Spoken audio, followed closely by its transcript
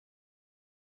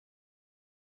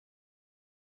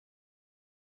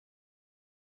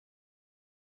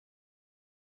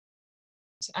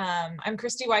I'm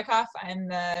Christy Wyckoff. I'm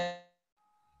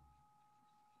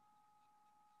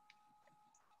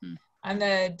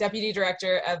the deputy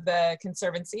director of the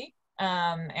Conservancy.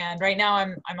 And right now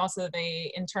I'm also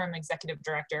the interim executive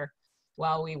director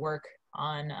while we work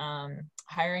on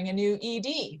hiring a new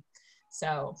ED.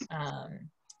 So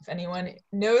if anyone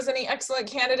knows any excellent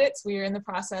candidates, we are in the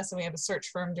process and we have a search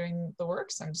firm doing the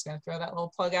work. So I'm just going to throw that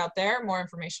little plug out there. More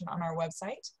information on our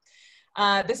website.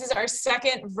 This is our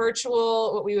second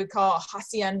virtual, what we would call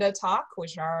Hacienda Talk,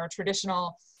 which are our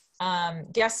traditional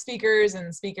guest speakers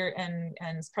and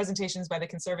presentations by the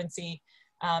Conservancy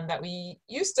that we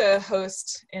used to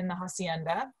host in the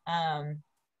Hacienda.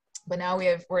 But now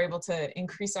we're able to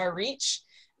increase our reach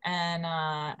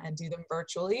and do them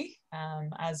virtually,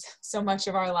 as so much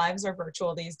of our lives are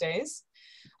virtual these days.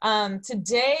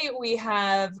 Today we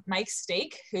have Mike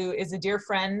Stake, who is a dear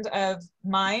friend of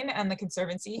mine and the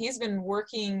Conservancy. He's been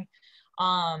working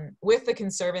with the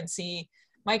Conservancy.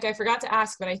 Mike, I forgot to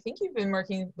ask, but I think you've been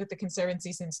working with the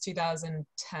Conservancy since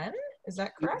 2010. Is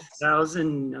that correct?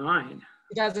 2009.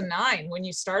 2009, when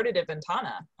you started at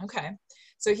Ventana. Okay.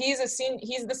 So he's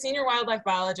the senior wildlife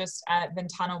biologist at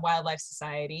Ventana Wildlife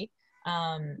Society,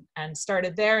 and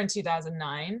started there in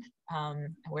 2009,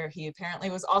 where he apparently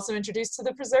was also introduced to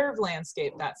the preserve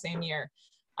landscape that same year.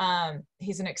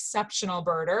 He's an exceptional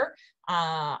birder.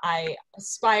 I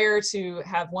aspire to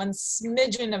have one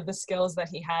smidgen of the skills that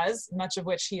he has, much of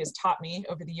which he has taught me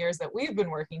over the years that we've been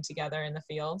working together in the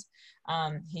field.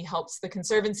 He helps the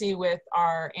Conservancy with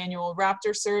our annual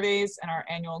raptor surveys and our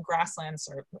annual grassland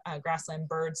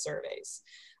bird surveys.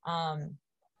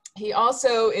 He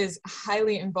also is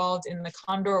highly involved in the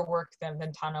condor work that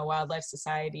Ventana Wildlife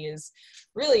Society is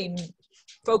really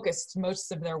focused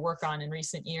most of their work on in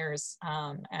recent years,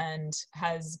 and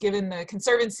has given the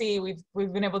Conservancy,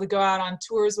 we've been able to go out on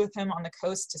tours with him on the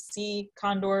coast to see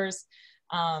condors,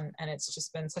 and it's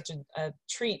just been such a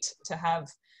treat to have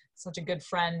such a good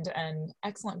friend and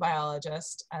excellent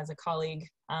biologist as a colleague,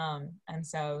 and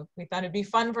so we thought it'd be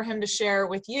fun for him to share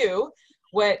with you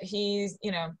what he's,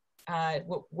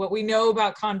 what we know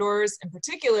about condors in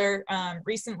particular.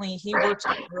 Recently, he worked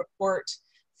on a report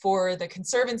for the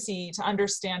Conservancy to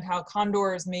understand how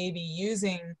condors may be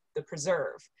using the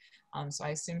preserve. So I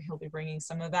assume he'll be bringing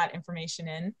some of that information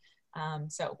in.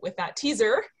 So with that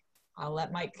teaser, I'll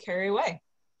let Mike carry away.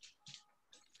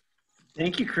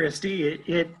 Thank you, Christy.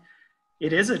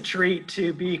 It is a treat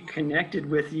to be connected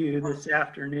with you this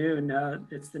afternoon.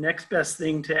 It's the next best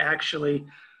thing to actually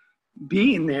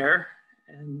being there.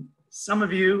 And some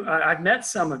of you, I've met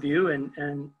some of you,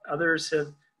 and others have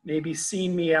maybe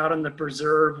seen me out on the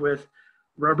preserve with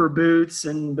rubber boots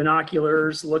and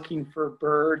binoculars looking for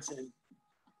birds. And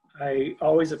I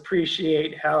always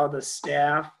appreciate how the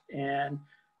staff and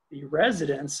the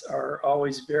residents are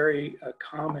always very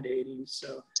accommodating.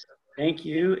 So thank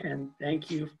you, and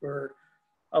thank you for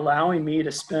allowing me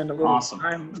to spend a little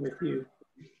time with you.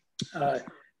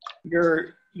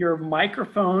 Your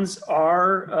microphones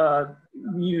are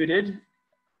muted,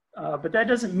 but that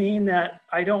doesn't mean that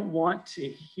I don't want to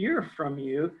hear from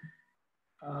you.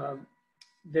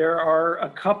 There are a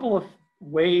couple of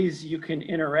ways you can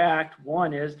interact.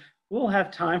 One is we'll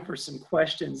have time for some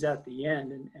questions at the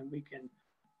end, and we can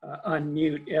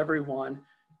unmute everyone.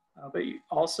 But you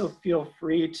also feel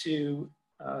free to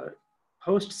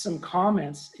post some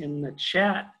comments in the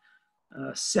chat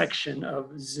section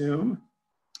of Zoom.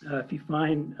 If you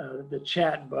find the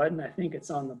chat button, I think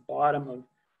it's on the bottom of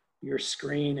your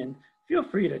screen, and feel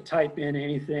free to type in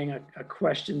anything, a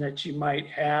question that you might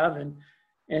have,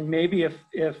 and maybe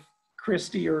if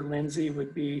Christy or Lindsay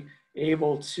would be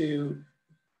able to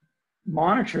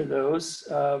monitor those,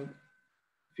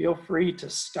 feel free to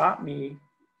stop me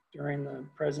during the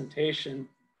presentation.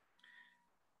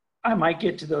 I might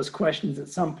get to those questions at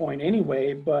some point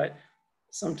anyway, but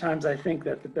sometimes I think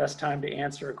that the best time to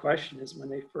answer a question is when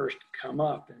they first come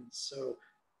up. And so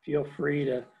feel free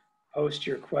to post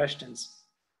your questions.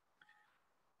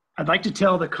 I'd like to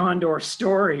tell the condor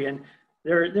story, and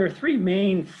there are three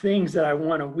main things that I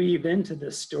want to weave into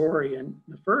this story. And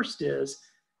the first is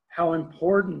how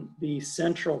important the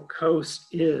Central Coast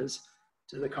is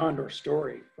to the condor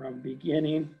story, from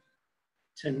beginning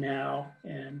to now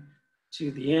and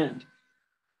to the end.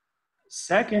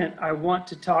 Second, I want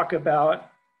to talk about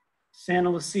Santa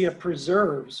Lucia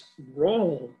Preserve's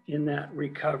role in that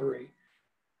recovery.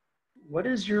 What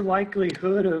is your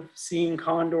likelihood of seeing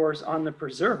condors on the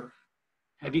preserve?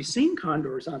 Have you seen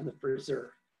condors on the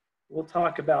preserve? We'll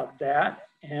talk about that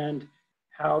and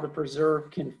how the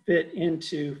preserve can fit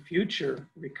into future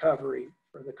recovery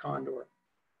for the condor.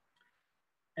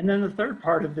 And then the third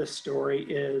part of this story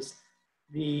is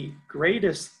the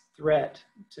greatest threat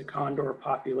to condor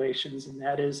populations, and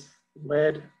that is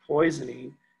lead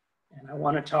poisoning. And I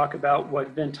want to talk about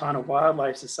what Ventana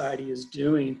Wildlife Society is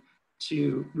doing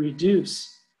to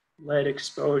reduce lead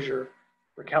exposure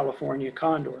for California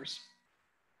condors.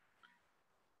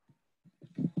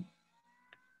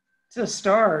 To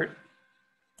start,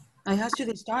 I asked you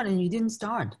to start and you didn't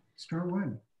start. Start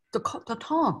when? The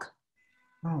talk.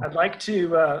 Oh. I'd like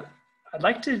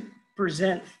to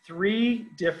present 3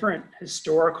 different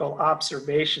historical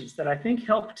observations that I think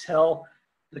help tell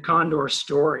the condor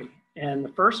story. And the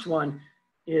first one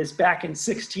is back in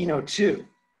 1602,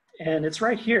 and it's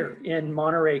right here in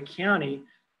Monterey County.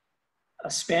 A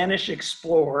Spanish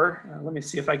explorer, let me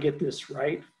see if I get this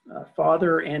right,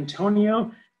 Father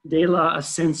Antonio de la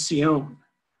Ascensión,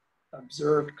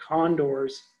 observed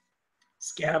condors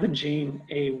scavenging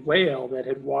a whale that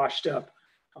had washed up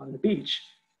on the beach.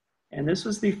 And this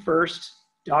was the first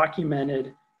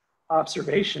documented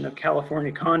observation of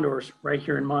California condors right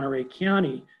here in Monterey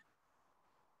County.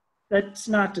 That's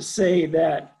not to say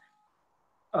that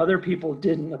other people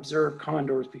didn't observe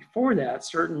condors before that.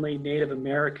 Certainly Native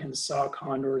Americans saw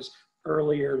condors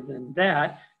earlier than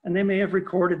that, and they may have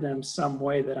recorded them some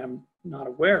way that I'm not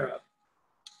aware of.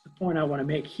 The point I want to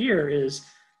make here is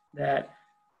that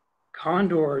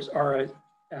condors are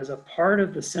as a part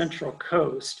of the Central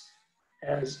Coast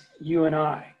as you and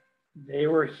I. They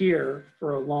were here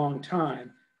for a long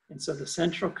time, and so the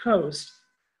Central Coast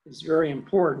is very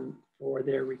important for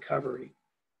their recovery.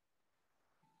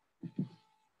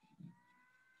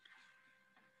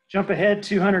 Jump ahead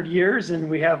 200 years and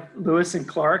we have Lewis and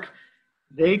Clark.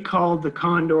 They called the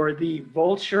condor the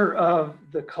vulture of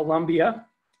the Columbia.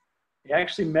 They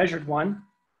actually measured one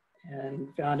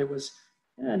and found it was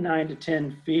 9 to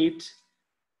 10 feet.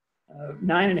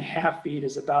 9.5 feet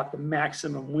is about the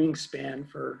maximum wingspan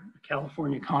for a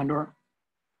California condor.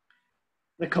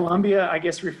 The Columbia, I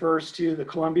guess, refers to the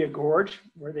Columbia Gorge,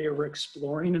 where they were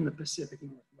exploring in the Pacific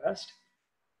Northwest.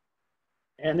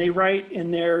 And they write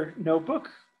in their notebook,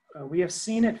 we have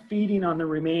seen it feeding on the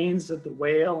remains of the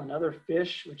whale and other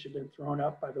fish which have been thrown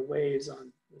up by the waves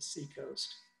on the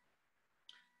seacoast.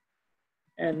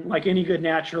 And like any good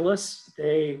naturalist,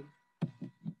 they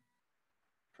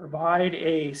provide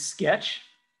a sketch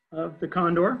of the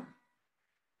condor,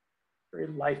 very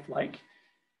lifelike,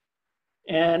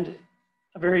 and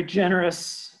a very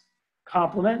generous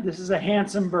compliment. This is a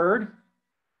handsome bird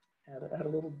at a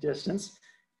little distance.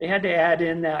 They had to add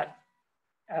in that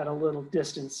at a little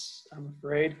distance, I'm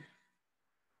afraid.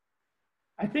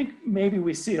 I think maybe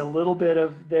we see a little bit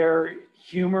of their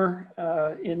humor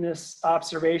in this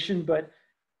observation, but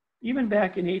even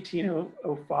back in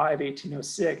 1805,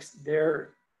 1806, they're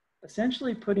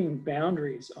essentially putting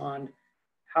boundaries on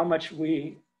how much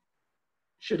we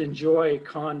should enjoy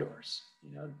condors.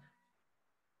 You know,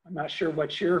 I'm not sure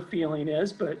what your feeling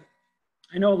is, but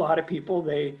I know a lot of people,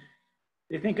 they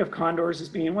think of condors as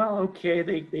being, well, okay,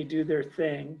 they do their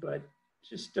thing, but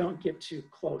just don't get too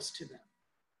close to them.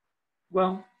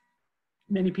 Well,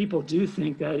 many people do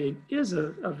think that it is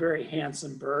a very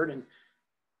handsome bird, and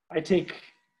I take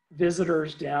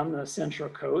visitors down the Central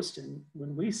Coast, and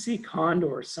when we see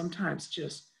condors, sometimes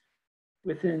just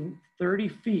within 30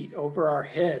 feet over our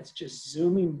heads, just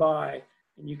zooming by,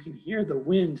 and you can hear the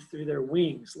wind through their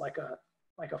wings like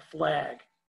a flag.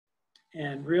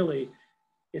 And really,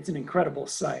 it's an incredible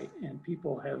sight, and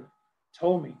people have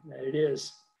told me that it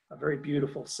is a very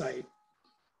beautiful sight.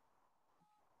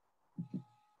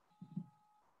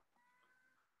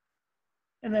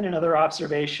 And then another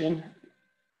observation,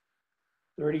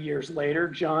 30 years later,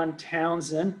 John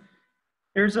Townsend.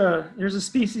 There's a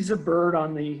species of bird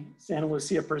on the Santa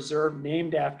Lucia Preserve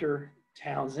named after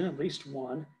Townsend, at least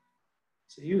one.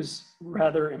 So he was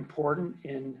rather important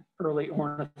in early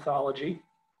ornithology.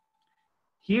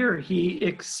 Here he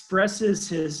expresses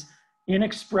his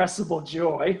inexpressible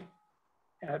joy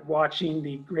at watching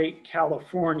the great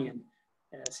Californian,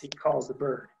 as he calls the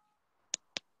bird.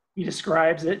 He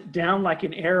describes it, down like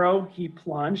an arrow he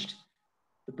plunged.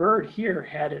 The bird here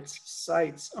had its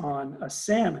sights on a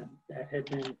salmon that had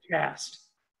been cast.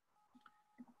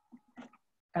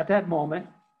 At that moment,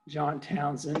 John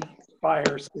Townsend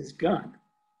fires his gun.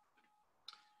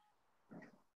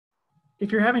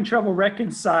 If you're having trouble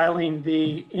reconciling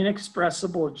the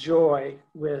inexpressible joy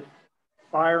with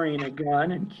firing a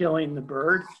gun and killing the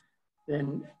bird,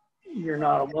 then you're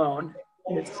not alone.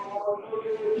 It's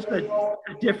just a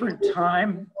different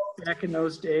time back in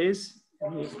those days.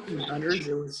 In the 1800s,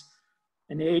 it was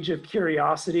an age of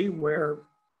curiosity where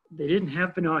they didn't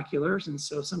have binoculars, and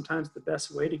so sometimes the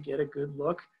best way to get a good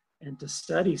look and to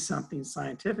study something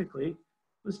scientifically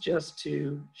was just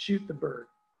to shoot the bird.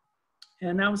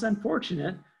 And that was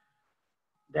unfortunate.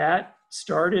 That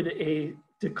started a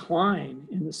decline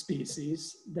in the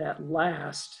species that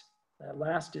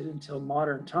lasted until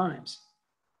modern times.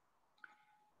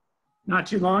 Not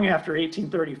too long after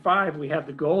 1835, we have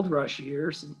the gold rush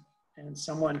years, and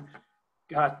someone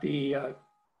got the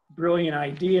brilliant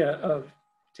idea of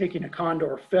taking a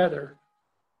condor feather,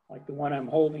 like the one I'm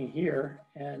holding here,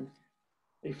 and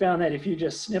they found that if you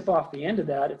just snip off the end of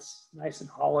that, it's nice and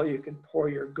hollow. You can pour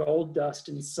your gold dust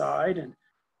inside and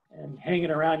hang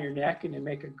it around your neck, and you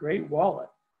make a great wallet.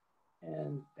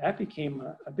 And that became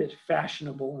a bit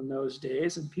fashionable in those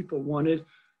days, and people wanted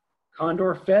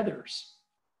condor feathers.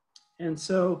 And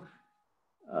so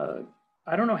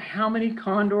I don't know how many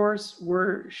condors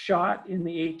were shot in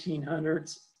the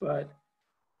 1800s, but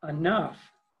enough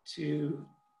to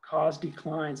cause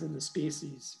declines in the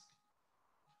species.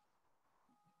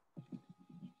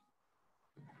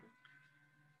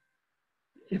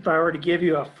 If I were to give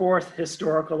you a fourth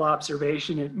historical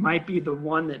observation, it might be the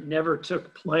one that never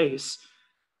took place.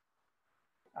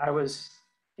 I was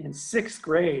in 6th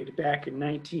grade back in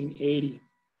 1980,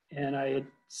 and I had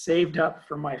saved up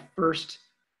for my first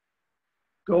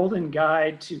golden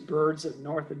guide to birds of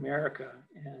North America.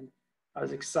 And I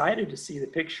was excited to see the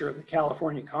picture of the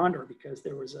California Condor because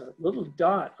there was a little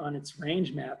dot on its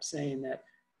range map saying that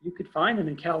you could find them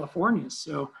in California.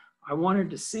 So I wanted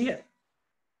to see it.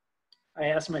 I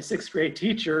asked my 6th grade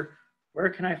teacher, where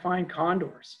can I find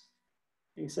condors?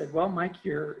 And he said, well, Mike,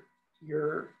 you're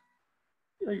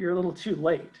a little too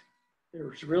late.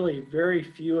 There's really very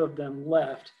few of them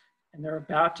left, and they're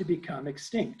about to become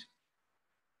extinct.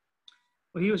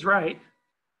 Well, he was right.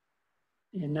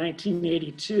 In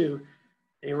 1982,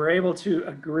 they were able to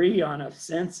agree on a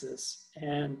census,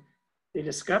 and they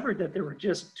discovered that there were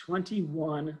just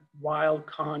 21 wild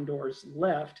condors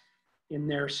left in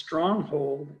their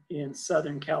stronghold in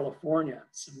Southern California,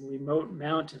 some remote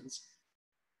mountains.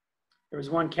 There was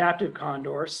one captive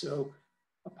condor, so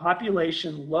a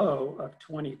population low of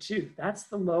 22. That's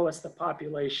the lowest the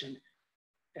population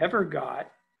ever got.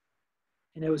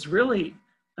 And it was really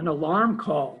an alarm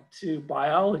call to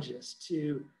biologists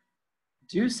to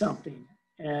do something.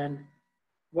 And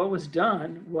what was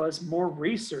done was more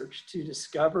research to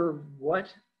discover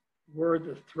what were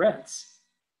the threats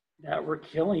that were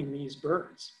killing these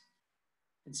birds.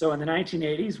 And so in the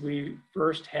 1980s, we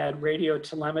first had radio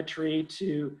telemetry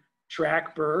to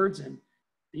track birds, and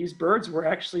these birds were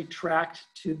actually tracked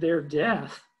to their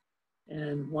death.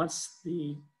 And once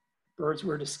the birds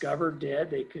were discovered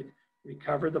dead, they could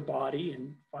recover the body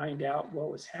and find out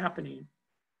what was happening.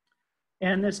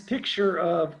 And this picture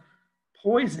of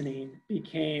poisoning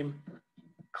became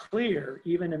clear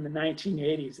even in the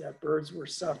 1980s, that birds were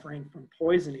suffering from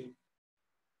poisoning.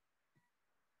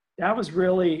 That was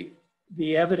really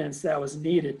the evidence that was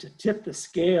needed to tip the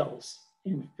scales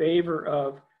in favor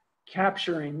of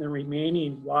capturing the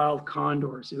remaining wild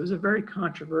condors. It was a very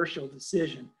controversial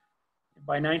decision.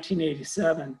 By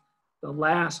 1987, the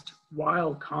last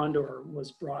wild condor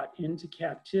was brought into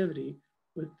captivity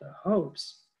with the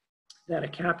hopes that a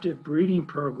captive breeding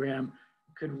program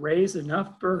could raise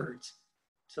enough birds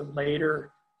to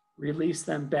later release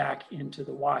them back into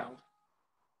the wild.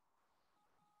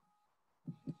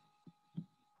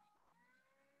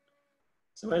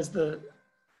 So as the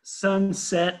sun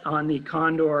set on the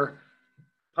condor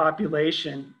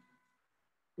population,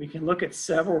 we can look at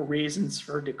several reasons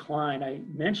for decline. I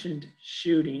mentioned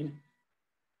shooting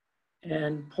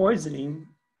and poisoning.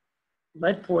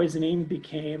 Lead poisoning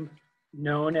became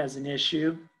known as an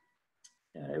issue.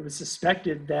 It was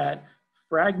suspected that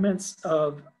fragments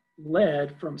of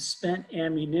lead from spent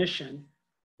ammunition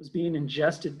was being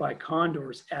ingested by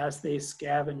condors as they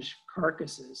scavenged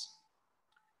carcasses.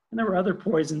 And there were other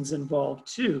poisons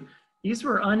involved too. These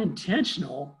were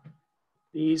unintentional.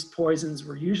 These poisons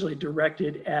were usually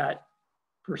directed at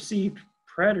perceived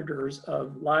predators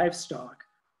of livestock.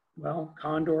 Well,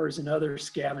 condors and other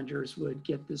scavengers would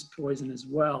get this poison as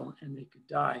well, and they could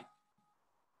die.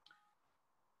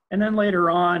 And then later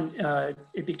on,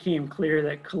 it became clear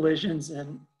that collisions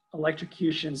and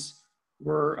electrocutions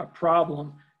were a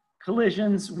problem.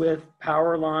 Collisions with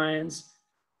power lines.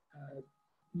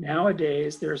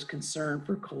 Nowadays, there's concern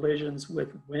for collisions with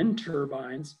wind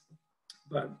turbines,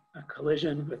 but a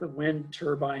collision with a wind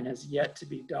turbine has yet to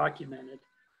be documented,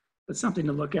 but something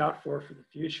to look out for the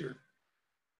future.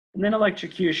 And then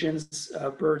electrocutions,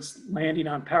 birds landing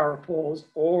on power poles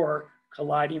or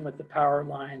colliding with the power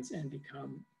lines and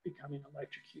becoming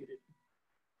electrocuted.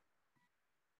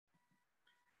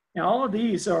 Now, all of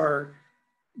these are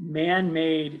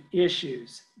man-made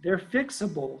issues. They're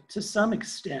fixable to some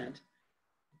extent,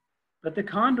 But the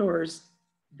condors,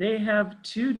 they have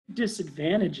two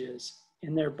disadvantages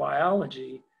in their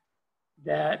biology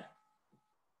that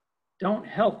don't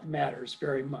help matters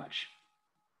very much.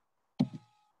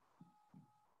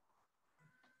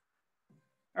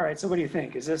 All right, so what do you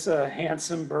think? Is this a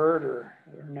handsome bird or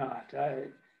not? I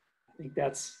think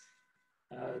that's,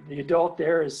 the adult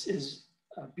there is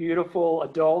a beautiful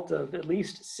adult of at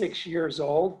least 6 years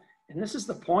old. And this is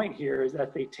the point here, is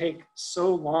that they take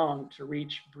so long to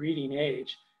reach breeding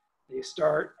age. They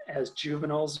start as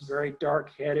juveniles, very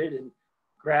dark-headed, and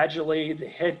gradually the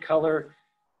head color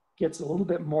gets a little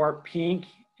bit more pink,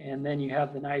 and then you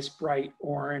have the nice bright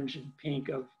orange and pink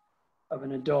of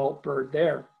an adult bird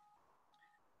there.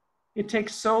 It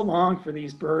takes so long for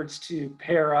these birds to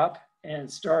pair up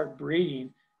and start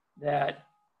breeding that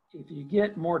if you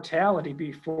get mortality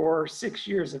before 6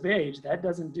 years of age, that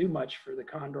doesn't do much for the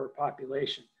condor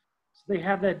population. So they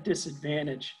have that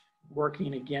disadvantage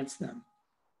working against them.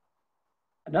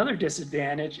 Another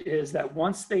disadvantage is that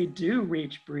once they do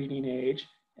reach breeding age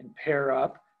and pair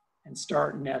up and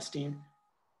start nesting,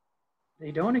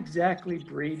 they don't exactly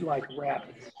breed like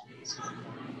rabbits.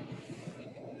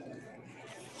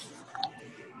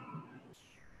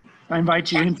 I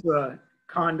invite you into a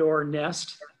condor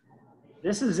nest.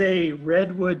 This is a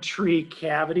redwood tree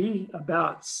cavity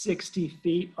about 60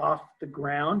 feet off the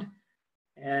ground,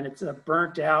 and it's a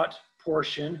burnt out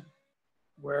portion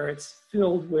where it's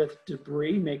filled with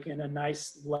debris, making a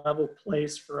nice level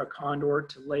place for a condor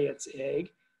to lay its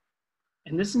egg.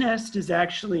 And this nest is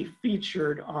actually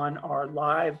featured on our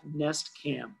live nest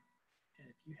cam. And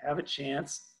if you have a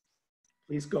chance,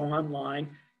 please go online,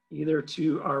 either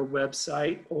to our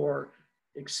website or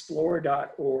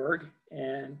explore.org,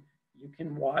 and you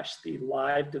can watch the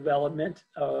live development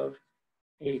of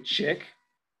a chick.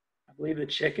 I believe the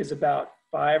chick is about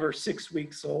 5 or 6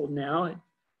 weeks old now.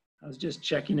 I was just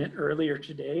checking it earlier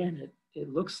today, and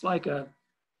it looks like it's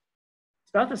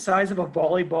about the size of a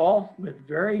volleyball with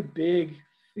very big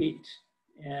feet.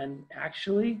 And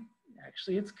actually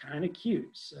it's kind of cute.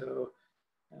 So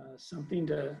something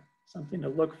to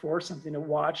look for, something to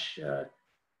watch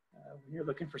when you're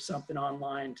looking for something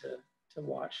online to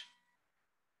watch.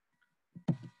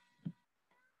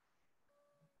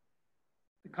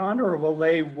 The condor will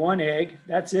lay 1 egg,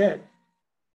 that's it.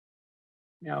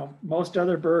 Now, most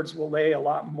other birds will lay a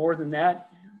lot more than that.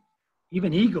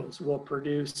 Even eagles will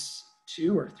produce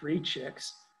 2 or 3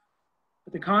 chicks.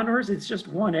 But the condors, it's just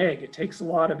 1 egg. It takes a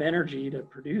lot of energy to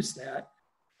produce that,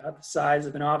 about the size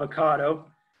of an avocado.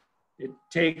 It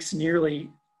takes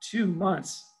nearly 2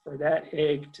 months for that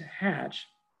egg to hatch.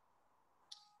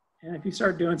 And if you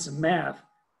start doing some math,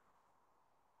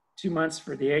 2 months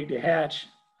for the egg to hatch,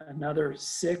 another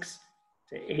 6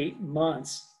 to 8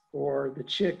 months for the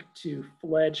chick to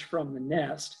fledge from the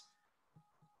nest.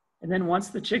 And then once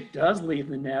the chick does leave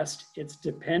the nest, it's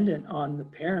dependent on the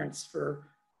parents for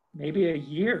maybe a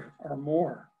year or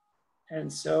more.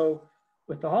 And so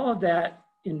with all of that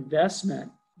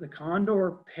investment, the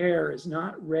condor pair is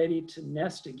not ready to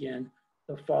nest again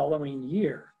the following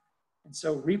year. And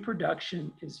so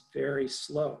reproduction is very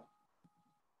slow.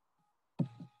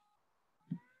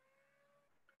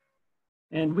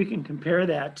 And we can compare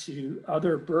that to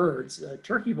other birds.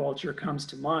 Turkey vulture comes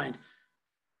to mind.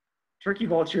 Turkey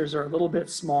vultures are a little bit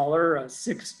smaller, a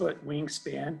 6-foot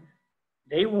wingspan.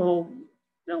 They'll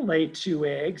lay 2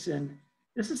 eggs, and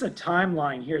this is a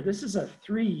timeline here. This is a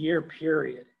 3-year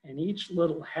period, and each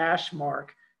little hash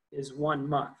mark is 1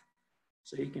 month.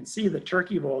 So you can see the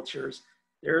turkey vultures,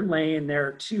 they're laying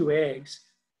their 2 eggs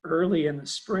early in the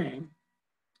spring.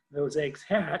 Those eggs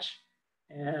hatch,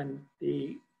 and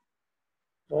the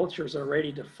vultures are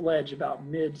ready to fledge about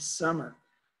mid-summer.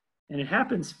 And it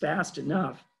happens fast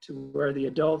enough to where the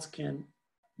adults can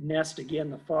nest again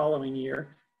the following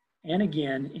year and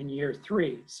again in year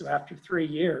 3. So after 3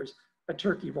 years, a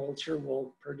turkey vulture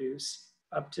will produce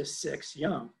up to 6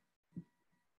 young.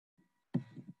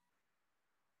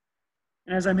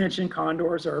 And as I mentioned,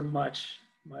 condors are much,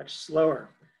 much slower.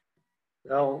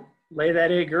 They'll lay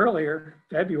that egg earlier,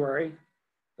 February,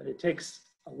 but it takes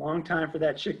a long time for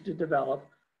that chick to develop.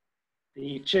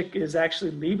 The chick is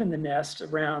actually leaving the nest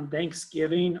around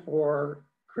Thanksgiving or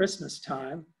Christmas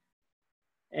time.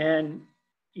 And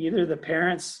either the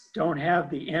parents don't have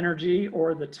the energy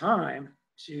or the time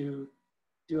to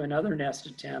do another nest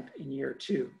attempt in year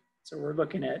 2. So we're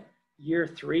looking at year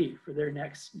 3 for their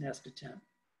next nest attempt.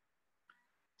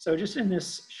 So just in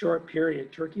this short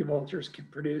period, turkey vultures can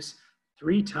produce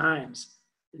 3 times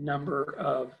the number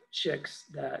of chicks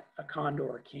that a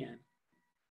condor can.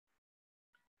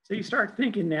 So you start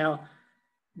thinking now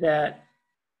that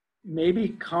maybe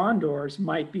condors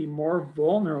might be more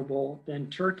vulnerable than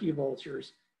turkey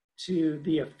vultures to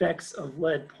the effects of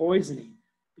lead poisoning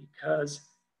because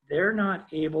they're not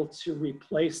able to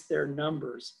replace their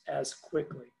numbers as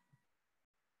quickly.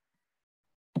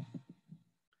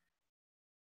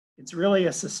 It's really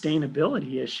a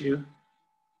sustainability issue.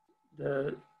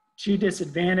 The two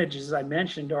disadvantages I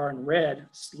mentioned are in red: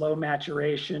 slow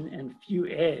maturation and few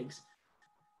eggs.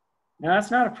 Now that's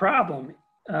not a problem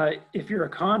if you're a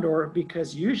condor,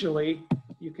 because usually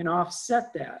you can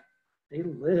offset that. They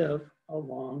live a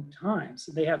long time.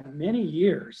 So they have many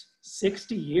years,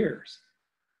 60 years,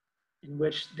 in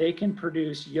which they can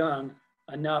produce young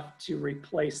enough to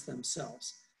replace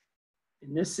themselves.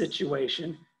 In this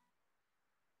situation,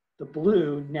 the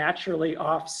blue naturally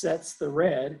offsets the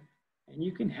red, and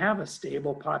you can have a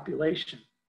stable population.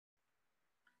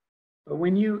 But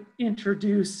when you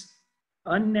introduce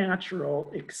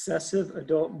unnatural excessive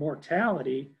adult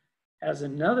mortality as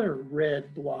another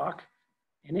red block,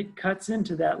 and it cuts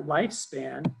into that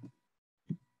lifespan,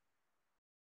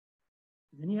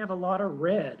 then you have a lot of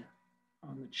red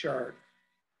on the chart.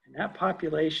 And that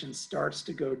population starts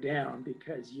to go down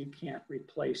because you can't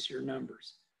replace your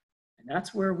numbers. And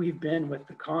that's where we've been with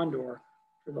the condor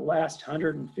for the last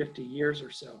 150 years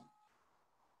or so.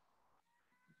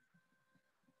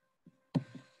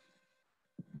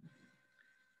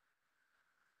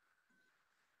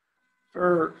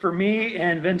 For me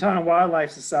and Ventana Wildlife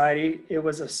Society, it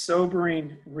was a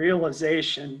sobering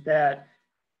realization that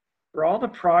for all the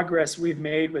progress we've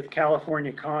made with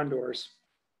California condors,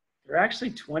 there are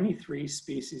actually 23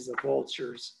 species of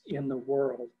vultures in the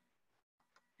world.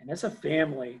 And as a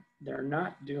family, they're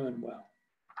not doing well.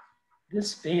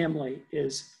 This family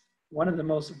is one of the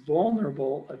most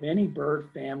vulnerable of any bird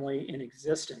family in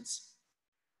existence.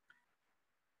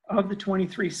 Of the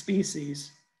 23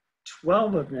 species,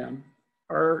 12 of them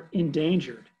are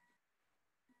endangered.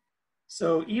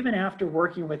 So even after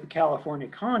working with the California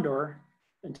Condor,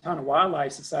 the Ventana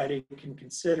Wildlife Society can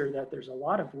consider that there's a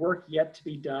lot of work yet to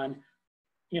be done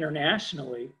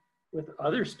internationally with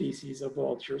other species of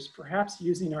vultures, perhaps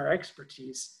using our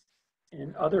expertise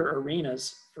in other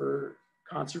arenas for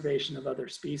conservation of other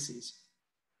species.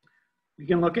 We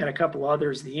can look at a couple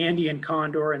others: the Andean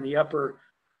condor in the upper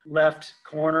left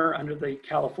corner under the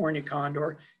California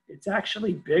condor. It's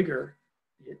actually bigger.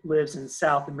 It lives in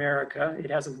South America.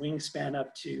 It has a wingspan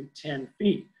up to 10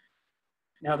 feet.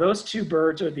 Now, those two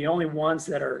birds are the only ones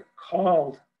that are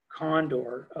called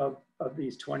condor of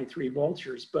these 23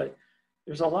 vultures, but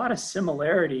there's a lot of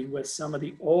similarity with some of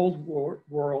the old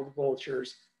world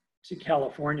vultures to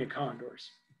California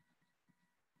condors.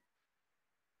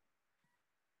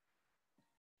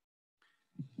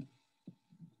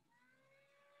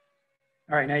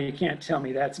 All right, now you can't tell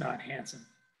me that's not handsome.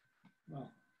 Well,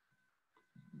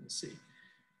 we'll see.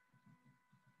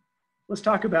 Let's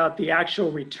talk about the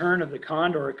actual return of the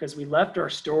condor, because we left our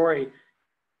story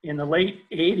in the late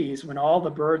 80s when all the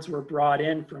birds were brought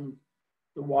in from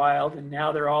the wild, and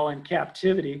now they're all in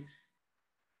captivity.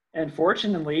 And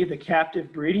fortunately, the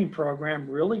captive breeding program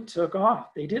really took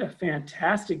off. They did a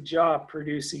fantastic job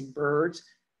producing birds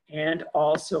and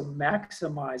also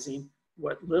maximizing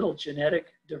what little genetic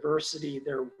diversity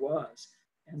there was.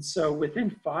 And so within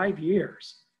 5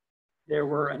 years, there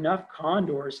were enough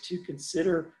condors to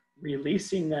consider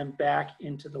releasing them back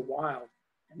into the wild.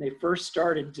 And they first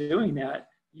started doing that,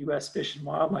 U.S. Fish and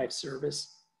Wildlife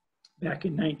Service, back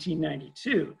in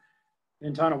 1992.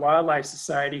 Ventana Wildlife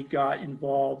Society got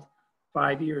involved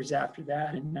 5 years after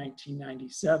that in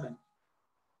 1997.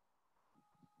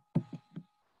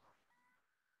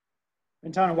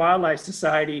 Ventana Wildlife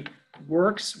Society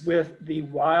works with the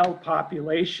wild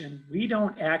population. We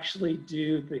don't actually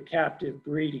do the captive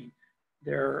breeding.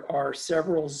 There are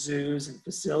several zoos and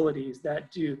facilities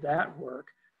that do that work.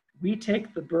 We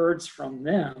take the birds from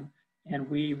them and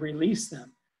we release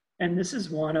them. And this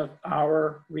is one of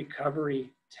our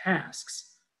recovery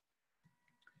tasks.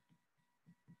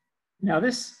 Now,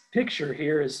 this picture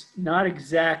here is not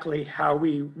exactly how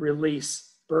we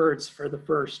release birds for the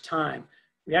first time.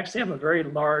 We actually have a very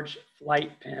large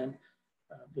flight pen,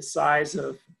 the size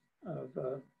of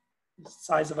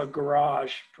a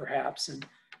garage, perhaps.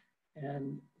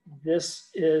 And this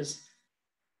is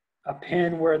a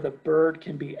pen where the bird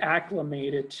can be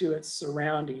acclimated to its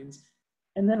surroundings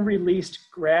and then released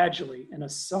gradually in a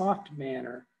soft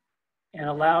manner and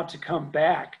allowed to come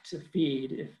back to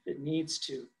feed if it needs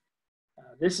to.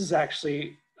 This is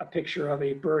actually a picture of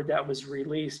a bird that was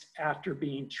released after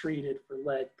being treated for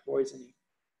lead poisoning.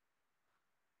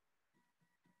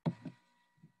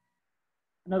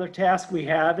 Another task we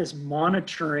have is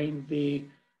monitoring the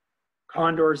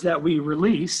condors that we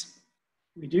release,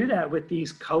 we do that with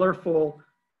these colorful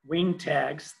wing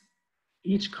tags.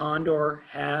 Each condor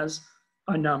has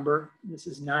a number. This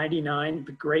is 99,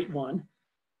 the great one.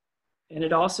 And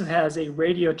it also has a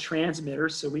radio transmitter,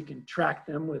 so we can track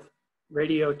them with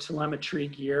radio telemetry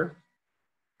gear.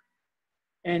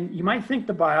 And you might think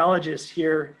the biologist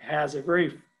here has a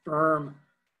very firm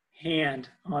hand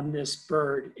on this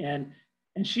bird, and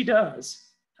she does.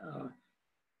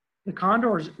 The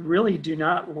condors really do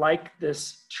not like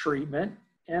this treatment,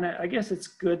 and I guess it's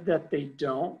good that they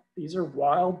don't. These are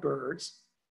wild birds,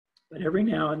 but every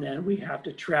now and then we have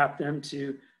to trap them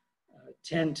to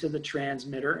tend to the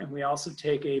transmitter, and we also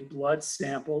take a blood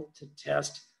sample to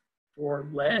test for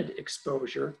lead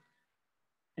exposure.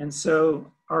 And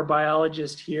so our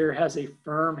biologist here has a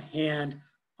firm hand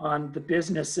on the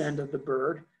business end of the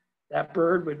bird. That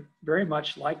bird would very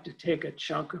much like to take a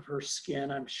chunk of her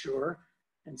skin, I'm sure.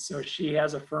 And so she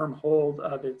has a firm hold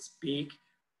of its beak,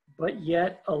 but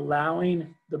yet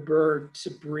allowing the bird to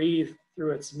breathe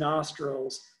through its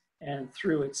nostrils and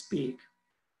through its beak.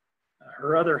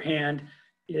 Her other hand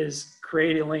is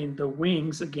cradling the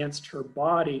wings against her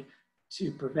body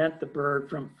to prevent the bird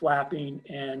from flapping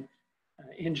and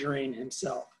injuring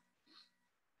himself.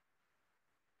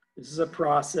 This is a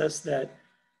process that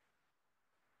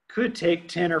could take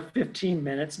 10 or 15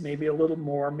 minutes, maybe a little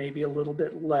more, maybe a little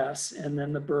bit less, and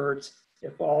then the birds,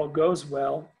 if all goes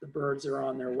well, the birds are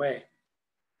on their way.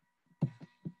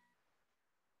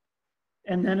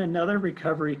 And then another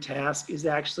recovery task is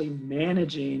actually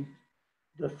managing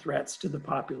the threats to the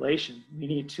population. We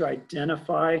need to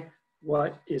identify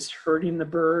what is hurting the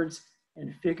birds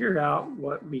and figure out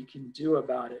what we can do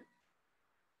about it.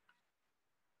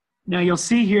 Now you'll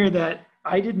see here that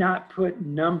I did not put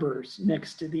numbers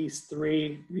next to these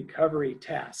 3 recovery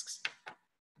tasks.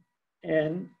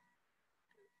 And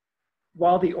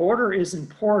while the order is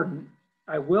important,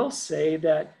 I will say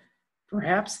that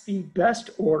perhaps the best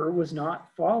order was not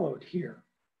followed here.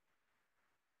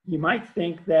 You might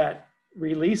think that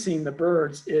releasing the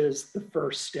birds is the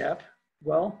first step.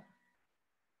 Well,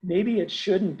 maybe it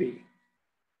shouldn't be.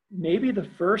 Maybe the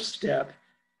first step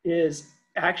is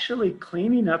actually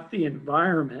cleaning up the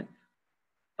environment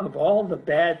of all the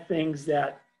bad things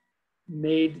that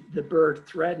made the bird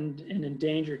threatened and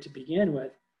endangered to begin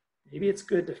with. Maybe it's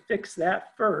good to fix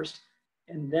that first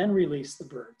and then release the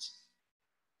birds.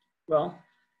 Well,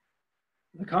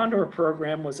 the Condor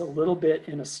program was a little bit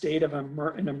in a state of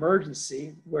an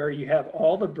emergency where you have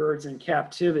all the birds in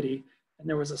captivity, and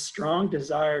there was a strong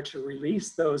desire to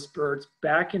release those birds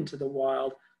back into the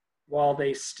wild while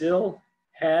they still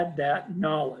had that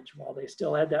knowledge, while they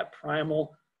still had that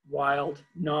primal wild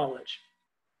knowledge.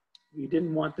 We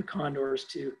didn't want the condors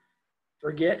to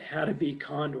forget how to be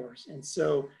condors. And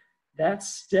so that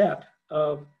step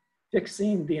of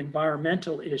fixing the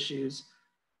environmental issues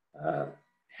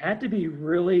had to be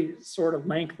really sort of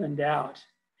lengthened out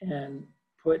and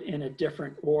put in a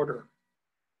different order.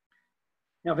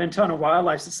 Now, Ventana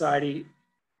Wildlife Society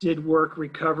did work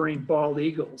recovering bald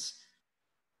eagles,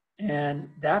 and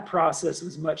that process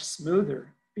was much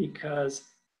smoother because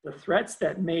the threats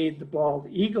that made the bald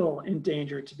eagle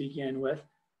endangered to begin with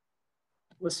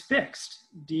was fixed.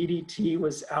 DDT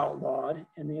was outlawed,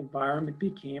 and the environment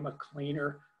became a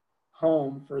cleaner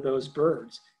home for those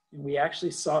birds. And we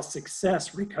actually saw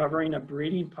success recovering a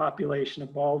breeding population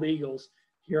of bald eagles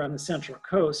here on the Central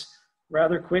Coast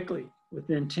rather quickly,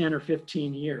 within 10 or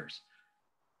 15 years.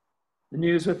 The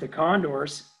news with the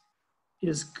condors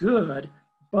is good,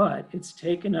 but it's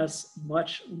taken us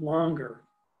much longer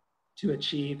to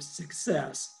achieve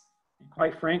success. And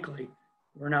quite frankly,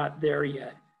 we're not there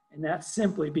yet. And that's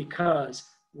simply because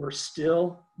we're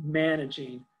still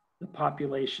managing the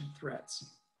population threats.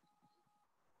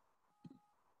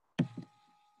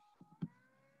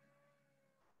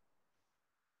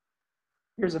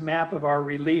 Here's a map of our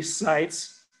release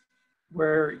sites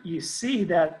where you see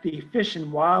that the Fish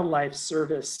and Wildlife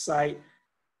Service site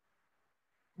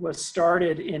was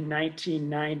started in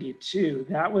 1992.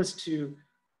 That was to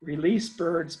release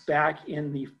birds back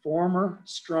in the former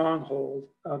stronghold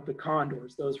of the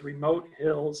condors, those remote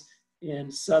hills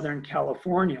in Southern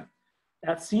California.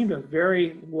 That seemed a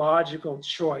very logical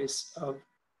choice of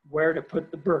where to put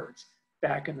the birds,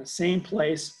 back in the same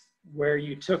place where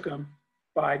you took them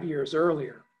 5 years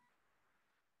earlier.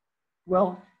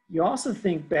 Well, you also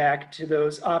think back to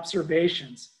those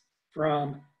observations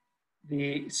from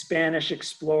the Spanish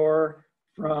explorer,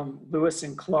 from Lewis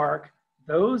and Clark,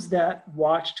 those that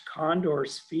watched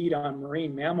condors feed on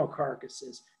marine mammal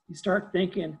carcasses. You start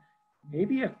thinking,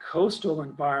 maybe a coastal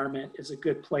environment is a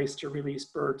good place to release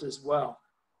birds as well.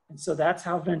 And so that's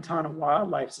how Ventana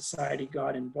Wildlife Society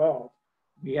got involved.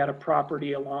 We had a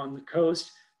property along the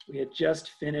coast. We had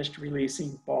just finished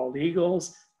releasing bald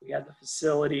eagles. We had the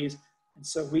facilities. And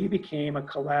so we became a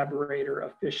collaborator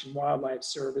of Fish and Wildlife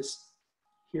Service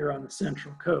here on the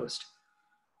Central Coast.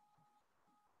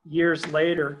 Years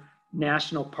later,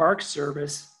 National Park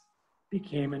Service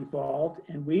became involved,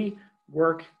 and we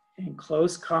work in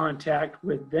close contact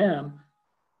with them,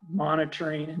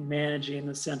 monitoring and managing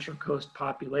the Central Coast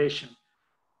population.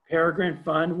 Peregrine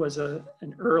Fund was an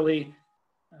early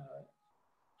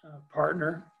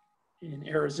partner in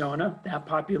Arizona. That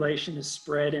population is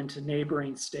spread into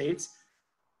neighboring states.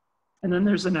 And then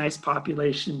there's a nice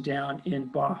population down in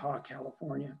Baja,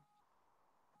 California.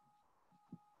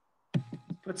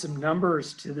 Put some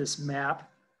numbers to this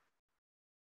map.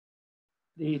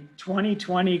 The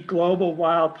 2020 global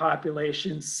wild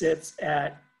population sits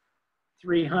at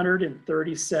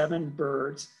 337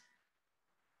 birds.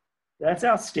 That's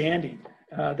outstanding.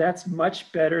 That's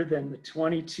much better than the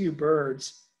 22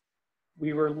 birds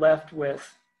we were left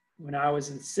with when I was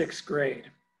in 6th grade.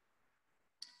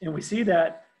 And we see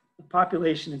that the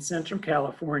population in Central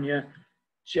California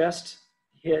just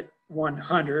hit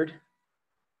 100,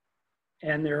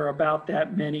 and there are about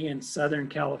that many in Southern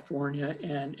California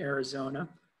and Arizona.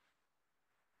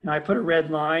 Now I put a red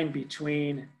line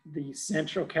between the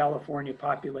Central California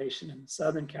population and the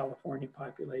Southern California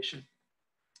population.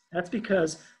 That's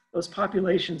because those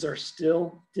populations are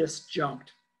still disjunct.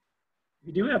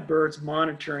 We do have birds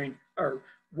monitoring or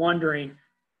wandering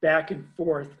back and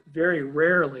forth very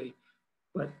rarely,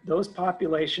 but those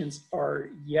populations are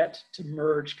yet to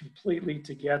merge completely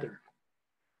together.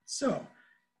 So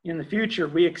in the future,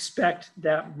 we expect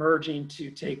that merging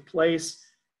to take place,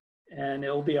 and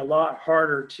it'll be a lot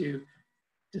harder to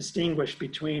distinguish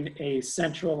between a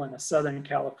Central and a Southern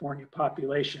California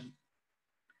population.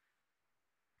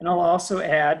 And I'll also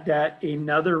add that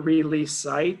another release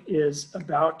site is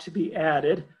about to be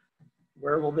added.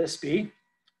 Where will this be?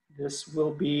 This will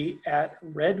be at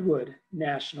Redwood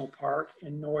National Park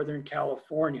in Northern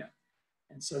California.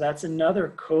 And so that's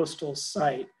another coastal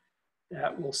site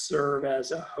that will serve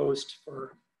as a host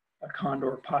for a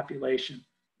condor population.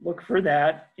 Look for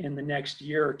that in the next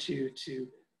year or two to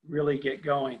really get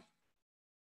going.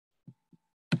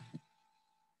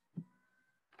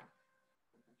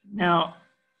 Now,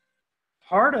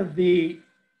 part of the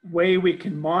way we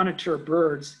can monitor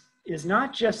birds is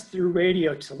not just through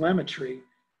radio telemetry.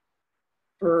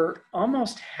 For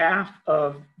almost half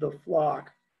of the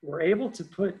flock, we're able to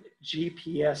put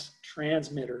GPS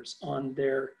transmitters on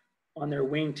their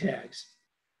wing tags.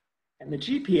 And the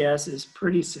GPS is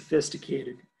pretty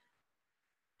sophisticated.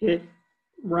 It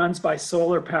runs by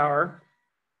solar power.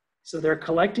 So they're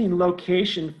collecting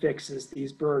location fixes,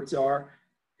 these birds are,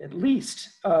 at least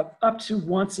up to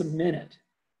once a minute.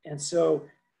 And so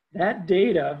that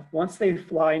data, once they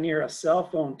fly near a cell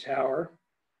phone tower,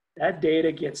 that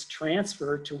data gets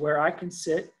transferred to where I can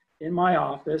sit in my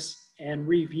office and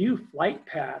review flight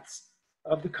paths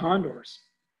of the condors.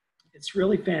 It's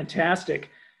really fantastic.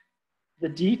 The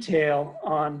detail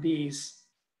on these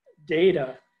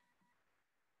data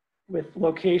with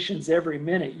locations every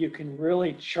minute, you can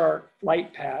really chart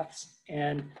flight paths,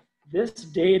 and this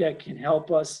data can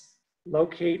help us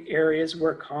locate areas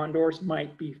where condors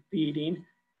might be feeding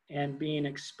and being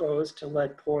exposed to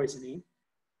lead poisoning.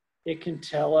 It can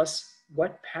tell us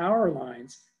what power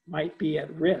lines might be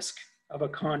at risk of a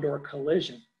condor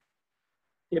collision.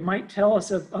 It might tell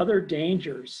us of other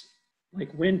dangers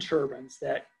like wind turbines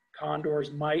that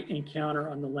condors might encounter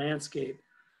on the landscape.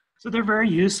 So they're very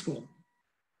useful.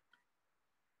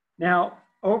 Now,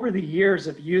 over the years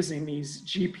of using these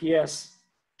GPS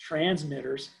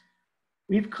transmitters,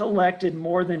 we've collected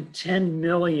more than 10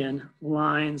 million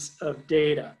lines of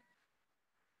data.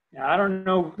 Now, I don't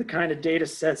know the kind of data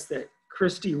sets that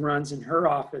Christy runs in her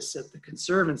office at the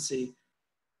Conservancy,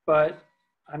 but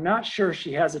I'm not sure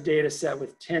she has a data set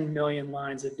with 10 million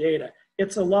lines of data.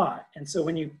 It's a lot. And so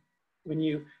when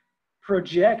you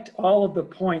project all of the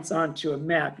points onto a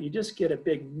map, you just get a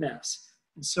big mess.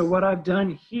 And so what I've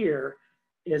done here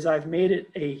is I've made it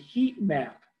a heat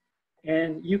map.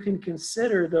 And you can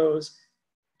consider those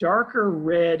darker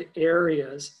red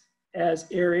areas as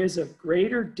areas of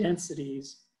greater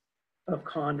densities of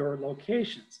condor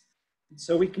locations. And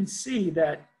so we can see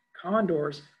that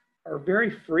condors are very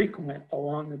frequent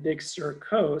along the Big Sur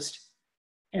coast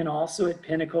and also at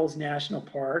Pinnacles National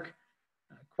Park,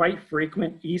 quite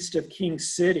frequent east of King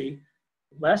City,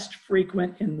 less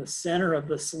frequent in the center of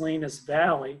the Salinas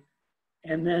Valley,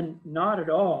 and then not at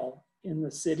all in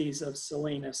the cities of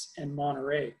Salinas and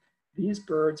Monterey. These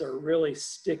birds are really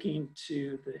sticking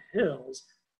to the hills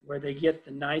where they get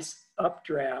the nice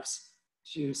updrafts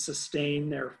to sustain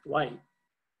their flight.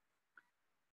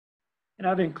 And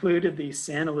I've included the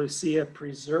Santa Lucia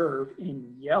Preserve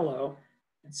in yellow.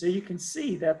 And so you can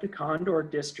see that the condor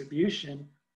distribution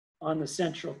on the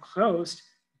Central Coast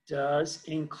does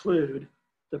include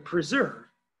the preserve.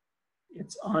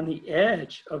 It's on the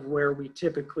edge of where we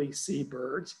typically see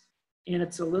birds, and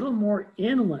it's a little more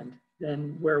inland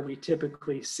than where we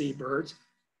typically see birds.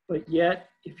 But yet,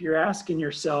 if you're asking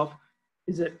yourself,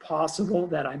 is it possible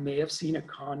that I may have seen a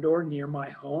condor near my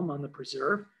home on the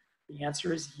preserve? The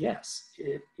answer is yes,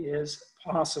 it is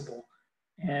possible.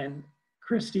 And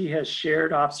Christy has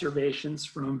shared observations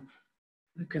from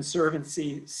the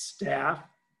Conservancy staff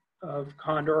of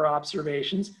condor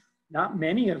observations. Not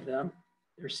many of them,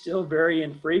 they're still very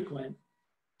infrequent,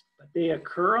 but they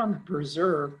occur on the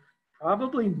preserve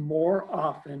probably more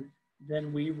often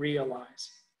than we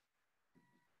realize.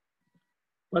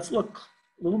 Let's look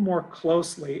a little more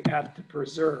closely at the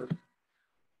preserve.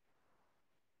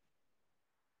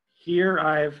 Here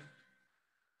I've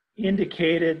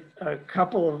indicated a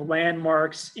couple of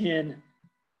landmarks in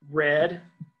red,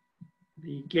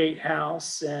 the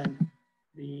gatehouse and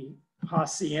the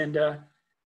hacienda.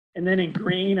 And then in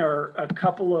green are a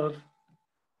couple of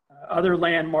other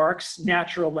landmarks,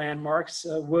 natural landmarks,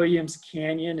 Williams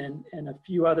Canyon and a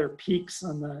few other peaks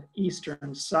on the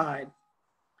eastern side.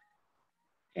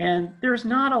 And there's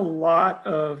not a lot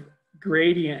of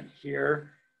gradient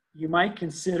here. You might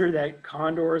consider that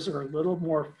condors are a little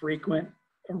more frequent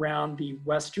around the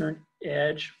western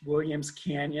edge, Williams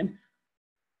Canyon.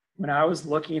 When I was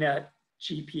looking at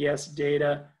GPS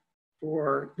data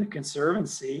for the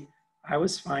Conservancy, I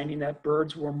was finding that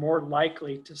birds were more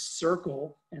likely to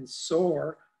circle and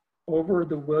soar over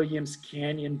the Williams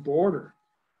Canyon border.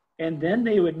 And then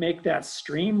they would make that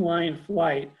streamlined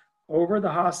flight over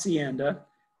the hacienda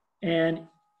and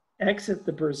exit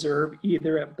the preserve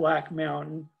either at Black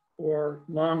Mountain or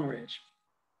Long Ridge.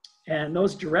 And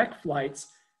those direct flights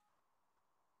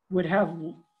would have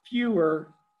fewer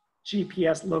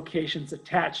GPS locations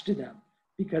attached to them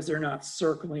because they're not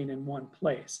circling in one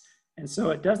place. And so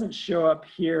it doesn't show up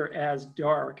here as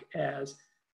dark as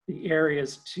the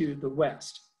areas to the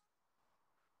west.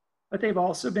 But they've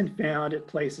also been found at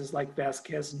places like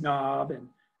Vasquez Knob and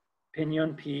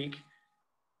Pinon Peak,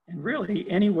 and really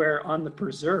anywhere on the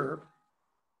preserve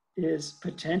is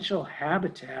potential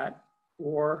habitat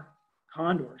for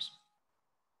condors.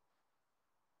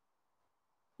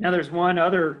 Now there's one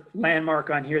other landmark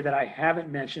on here that I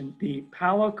haven't mentioned, the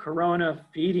Palo Corona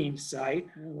feeding site.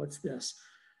 What's this?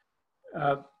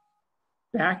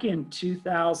 Back in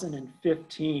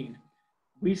 2015,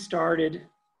 we started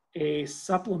a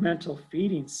supplemental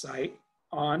feeding site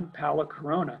on Palo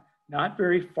Corona, not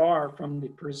very far from the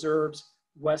preserve's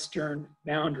western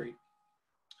boundary.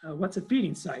 What's a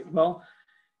feeding site? Well,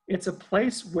 it's a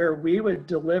place where we would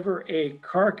deliver a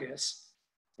carcass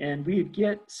and we'd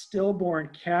get stillborn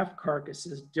calf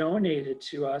carcasses donated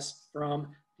to us from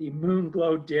the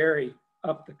Moonglow Dairy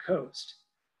up the coast.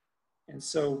 And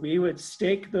so we would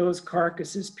stake those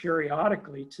carcasses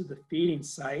periodically to the feeding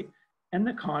site, and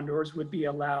the condors would be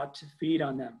allowed to feed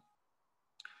on them.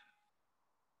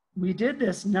 We did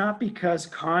this not because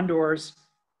condors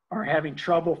are having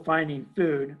trouble finding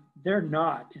food. They're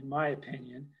not, in my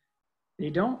opinion. They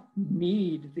don't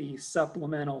need the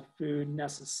supplemental food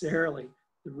necessarily.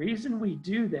 The reason we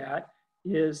do that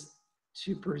is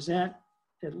to present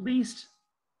at least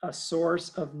a source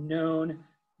of known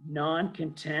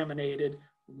non-contaminated,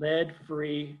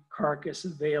 lead-free carcass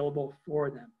available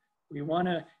for them. We want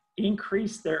to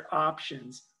increase their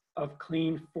options of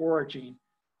clean foraging,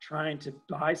 trying to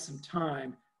buy some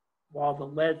time while the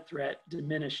lead threat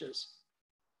diminishes.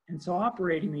 And so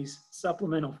operating these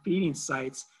supplemental feeding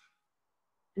sites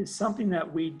is something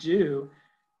that we do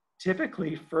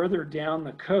typically further down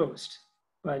the coast.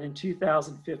 But in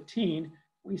 2015,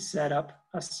 we set up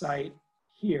a site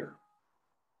here.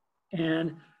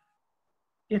 And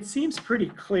it seems pretty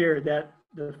clear that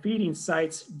the feeding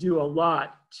sites do a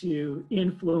lot to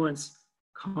influence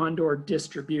condor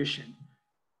distribution.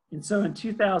 And so in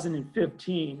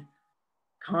 2015,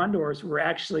 condors were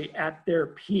actually at their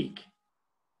peak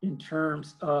in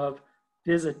terms of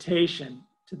visitation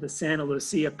to the Santa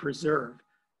Lucia Preserve.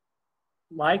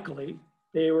 Likely,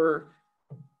 they were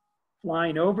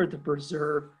flying over the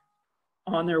preserve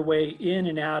on their way in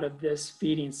and out of this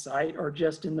feeding site, or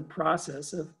just in the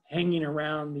process of hanging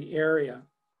around the area.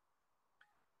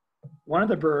 One of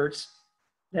the birds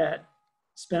that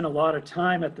spent a lot of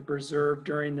time at the preserve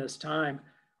during this time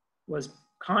was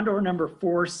condor number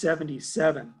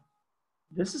 477.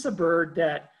 This is a bird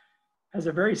that has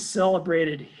a very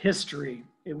celebrated history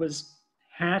It was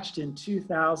hatched in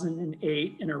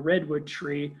 2008 in a redwood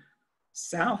tree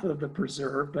south of the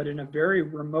preserve, but in a very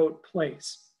remote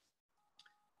place.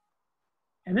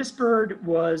 And this bird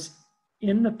was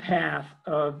in the path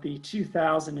of the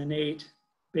 2008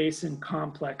 Basin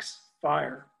Complex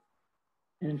fire.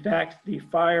 And in fact, the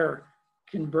fire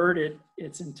converted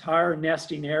its entire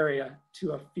nesting area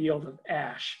to a field of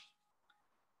ash.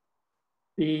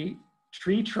 The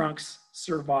tree trunks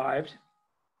survived,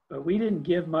 but we didn't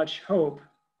give much hope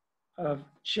of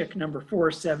chick number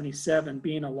 477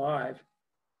 being alive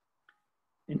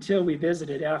until we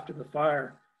visited after the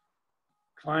fire,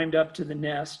 climbed up to the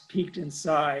nest, peeked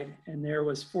inside, and there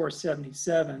was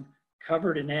 477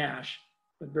 covered in ash,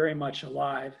 but very much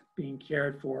alive, being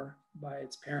cared for by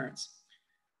its parents.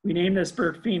 We named this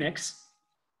bird Phoenix,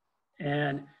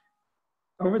 and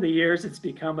over the years, it's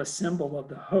become a symbol of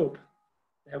the hope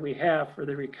that we have for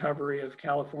the recovery of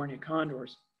California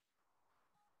condors.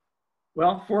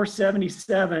 Well,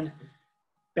 477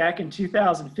 back in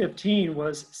 2015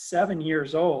 was 7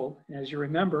 years old. And as you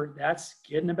remember, that's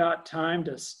getting about time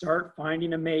to start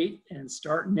finding a mate and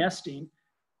start nesting.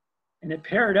 And it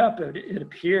paired up, it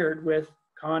appeared, with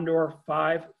Condor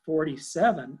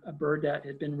 547, a bird that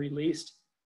had been released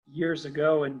years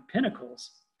ago in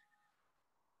Pinnacles.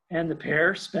 And the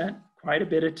pair spent quite a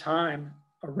bit of time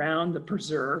around the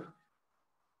preserve.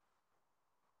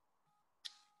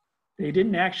 They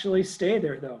didn't actually stay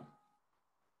there though.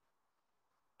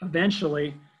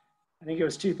 Eventually, I think it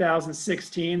was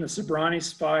 2016, the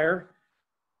Sobranis fire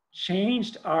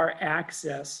changed our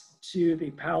access to the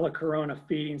Palo Corona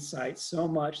feeding site so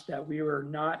much that we were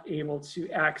not able to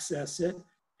access it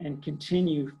and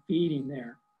continue feeding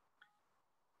there.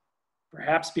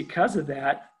 Perhaps because of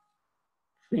that,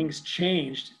 things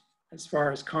changed as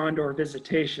far as condor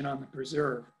visitation on the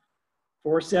preserve.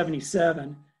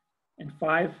 477 and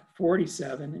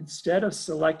 547, instead of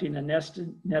selecting a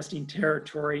nesting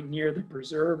territory near the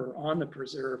preserve or on the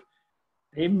preserve,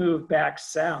 they moved back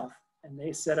south and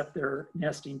they set up their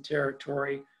nesting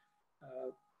territory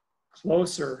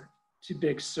closer to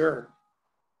Big Sur.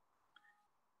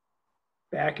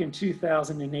 Back in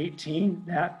 2018,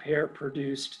 that pair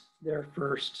produced their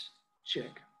first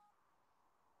chick.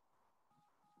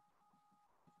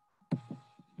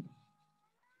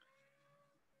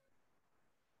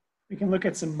 We can look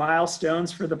at some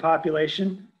milestones for the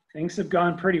population. Things have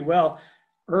gone pretty well.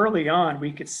 Early on,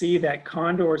 we could see that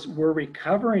condors were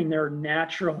recovering their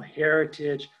natural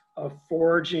heritage of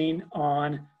foraging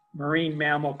on marine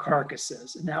mammal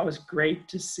carcasses, and that was great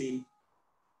to see.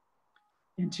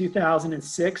 In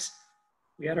 2006,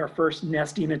 we had our first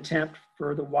nesting attempt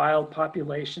for the wild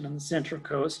population on the Central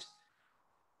Coast.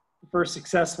 The first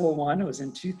successful one was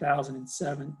in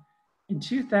 2007. In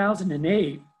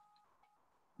 2008,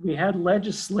 we had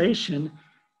legislation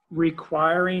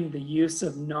requiring the use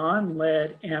of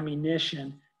non-lead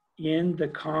ammunition in the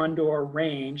condor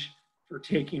range for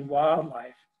taking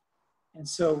wildlife. And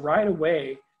so right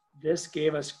away, this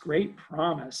gave us great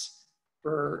promise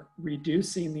for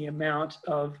reducing the amount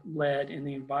of lead in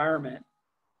the environment.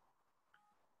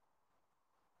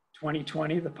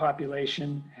 2020, the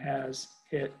population has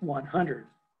hit 100.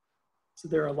 So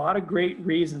there are a lot of great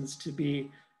reasons to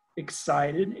be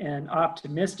excited and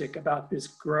optimistic about this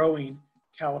growing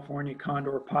California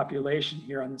condor population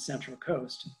here on the Central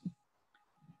Coast.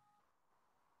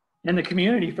 And the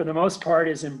community, for the most part,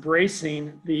 is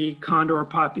embracing the condor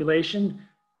population.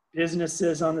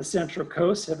 Businesses on the Central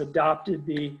Coast have adopted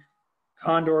the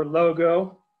condor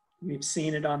logo. We've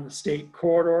seen it on the state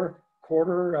corridor.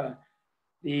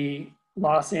 The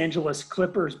Los Angeles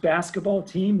Clippers basketball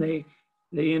team, they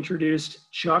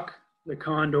introduced Chuck, the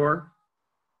condor.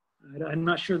 I'm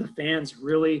not sure the fans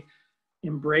really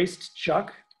embraced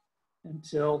Chuck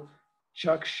until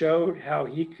Chuck showed how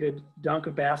he could dunk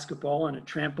a basketball on a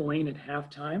trampoline at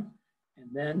halftime. And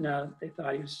then they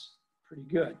thought he was pretty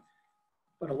good.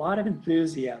 But a lot of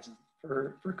enthusiasm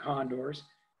for condors.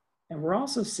 And we're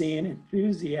also seeing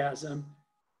enthusiasm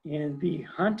in the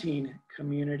hunting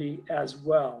community as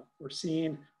well. We're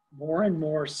seeing more and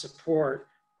more support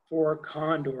for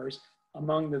condors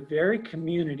among the very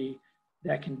community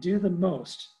that can do the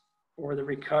most for the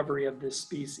recovery of this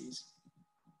species.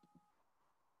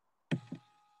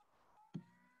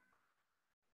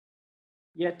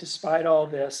 Yet despite all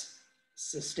this,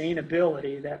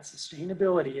 sustainability, that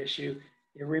sustainability issue,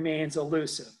 it remains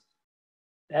elusive.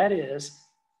 That is,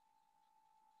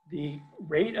 the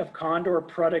rate of condor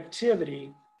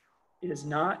productivity is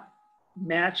not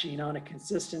matching on a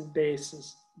consistent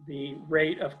basis the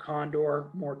rate of condor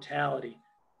mortality.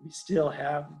 We still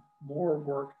have more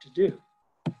work to do.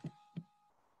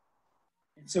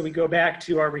 And so we go back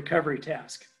to our recovery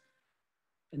task,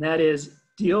 and that is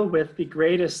deal with the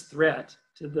greatest threat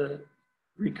to the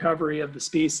recovery of the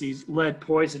species, lead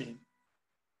poisoning.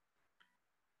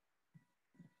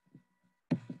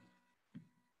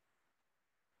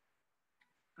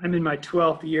 I'm in my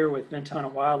 12th year with Ventana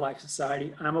Wildlife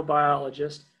Society. I'm a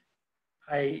biologist.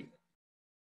 I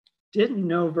didn't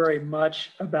know very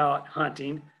much about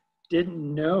hunting,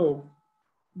 didn't know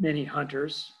many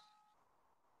hunters.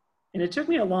 And it took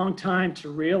me a long time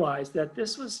to realize that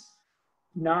this was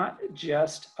not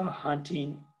just a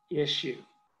hunting issue.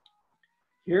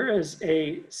 Here is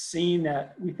a scene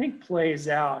that we think plays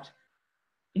out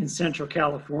in Central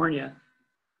California.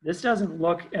 This doesn't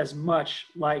look as much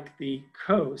like the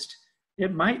coast.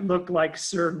 It might look like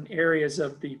certain areas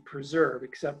of the preserve,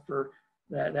 except for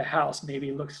the house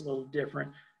maybe looks a little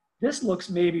different. This looks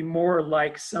maybe more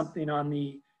like something on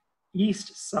the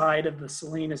east side of the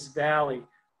Salinas Valley,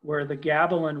 where the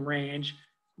Gavilan Range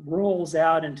rolls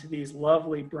out into these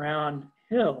lovely brown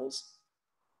hills.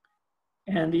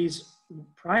 And these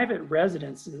private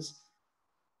residences,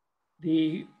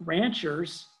 the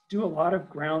ranchers do a lot of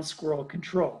ground squirrel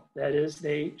control. That is,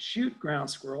 they shoot ground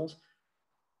squirrels.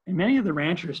 And many of the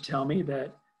ranchers tell me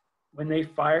that when they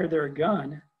fire their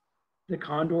gun, the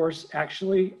condors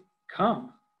actually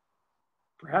come.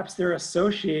 Perhaps they're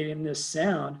associating this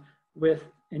sound with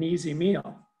an easy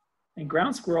meal. And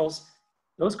ground squirrels,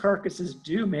 those carcasses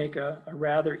do make a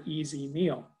rather easy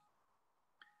meal.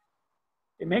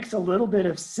 It makes a little bit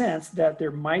of sense that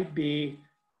there might be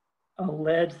a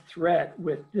lead threat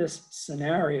with this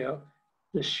scenario.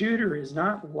 The shooter is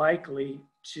not likely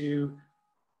to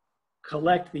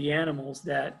collect the animals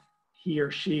that he or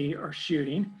she are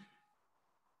shooting,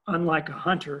 unlike a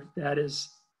hunter that is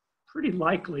pretty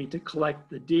likely to collect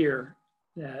the deer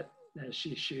that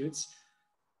she shoots.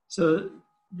 So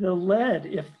the lead,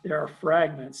 if there are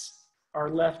fragments, are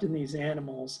left in these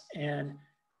animals, and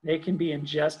they can be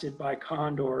ingested by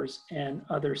condors and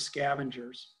other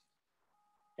scavengers.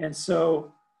 And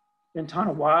so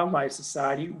Ventana Wildlife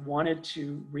Society wanted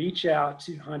to reach out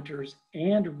to hunters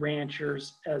and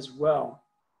ranchers as well.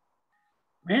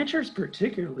 Ranchers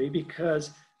particularly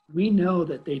because we know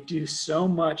that they do so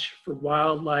much for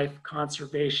wildlife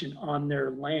conservation on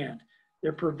their land.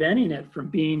 They're preventing it from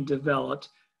being developed.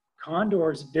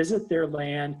 Condors visit their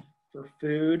land for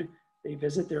food. They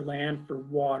visit their land for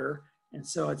water. And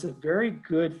so it's a very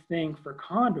good thing for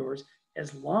condors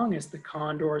as long as the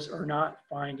condors are not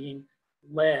finding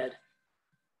lead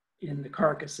in the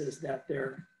carcasses that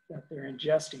they're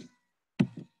ingesting.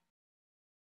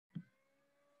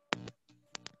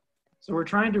 So we're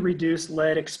trying to reduce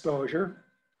lead exposure.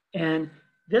 And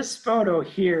this photo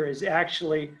here is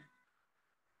actually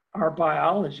our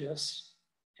biologist,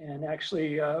 and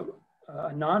actually a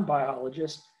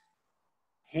non-biologist,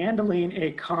 handling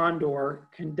a condor,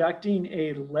 conducting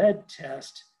a lead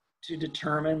test to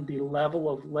determine the level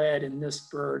of lead in this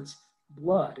bird's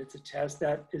blood. It's a test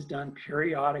that is done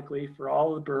periodically for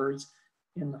all the birds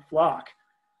in the flock.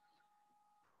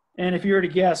 And if you were to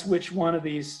guess which one of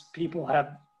these people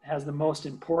has the most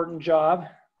important job,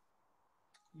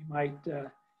 you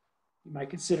might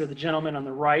consider the gentleman on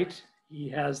the right. He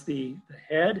has the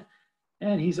head,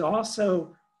 and he's also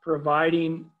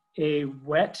providing a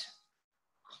wet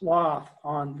cloth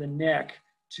on the neck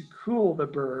to cool the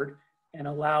bird and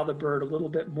allow the bird a little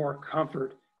bit more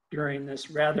comfort during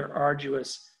this rather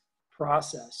arduous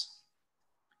process.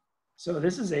 So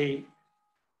this is a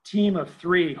team of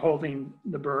 3 holding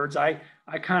the birds. I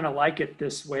kind of like it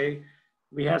this way.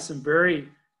 We have some very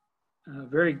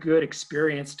good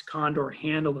experienced condor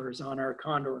handlers on our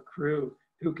condor crew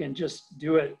who can just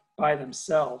do it by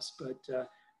themselves. But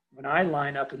when I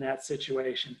line up in that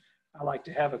situation, I like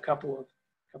to have a couple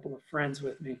of friends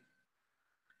with me.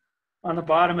 On the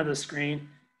bottom of the screen,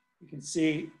 you can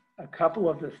see a couple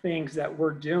of the things that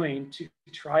we're doing to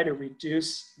try to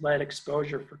reduce lead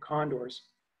exposure for condors.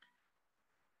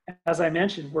 As I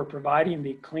mentioned, we're providing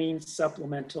the clean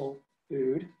supplemental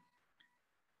food.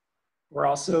 We're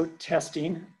also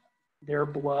testing their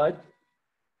blood,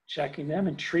 checking them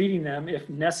and treating them if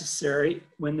necessary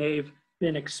when they've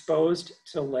been exposed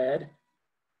to lead.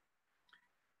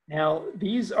 Now,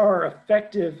 these are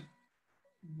effective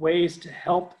ways to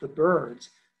help the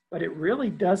birds, but it really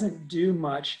doesn't do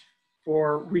much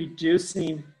for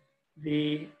reducing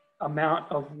the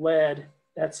amount of lead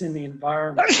that's in the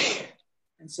environment.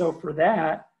 And so for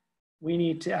that, we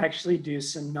need to actually do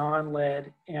some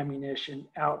non-lead ammunition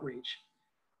outreach.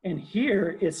 And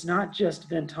here, it's not just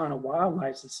Ventana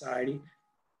Wildlife Society.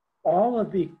 All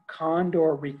of the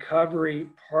condor recovery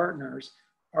partners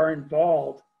are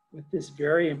involved with this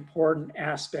very important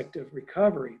aspect of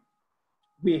recovery.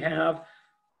 We have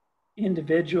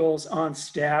individuals on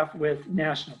staff with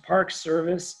National Park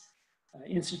Service,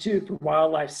 Institute for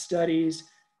Wildlife Studies,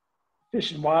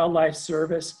 Fish and Wildlife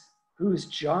Service, whose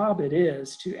job it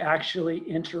is to actually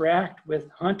interact with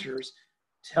hunters,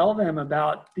 tell them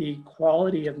about the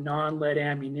quality of non-lead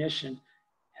ammunition,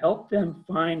 help them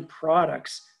find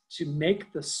products to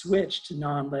make the switch to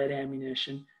non-lead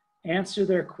ammunition, answer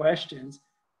their questions,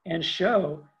 and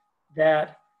show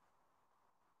that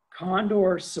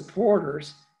Condor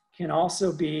supporters can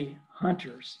also be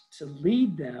hunters, to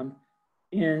lead them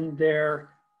in their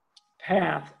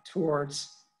path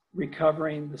towards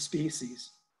recovering the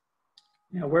species.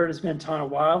 Now, where does Ventana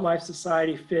Wildlife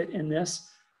Society fit in this?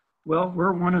 Well,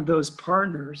 we're one of those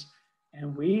partners,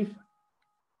 and we've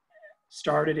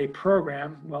started a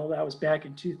program, well, that was back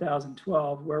in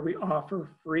 2012, where we offer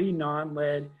free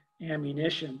non-lead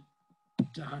ammunition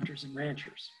to hunters and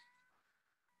ranchers.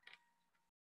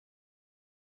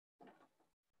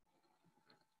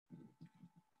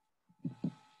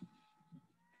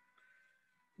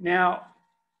 Now,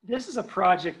 this is a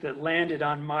project that landed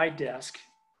on my desk.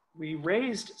 We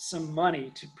raised some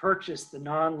money to purchase the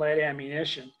non-lead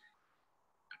ammunition.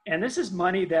 And this is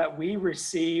money that we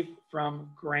receive from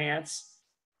grants.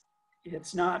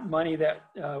 It's not money that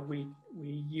we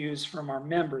use from our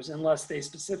members unless they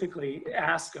specifically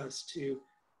ask us to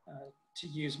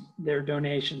use their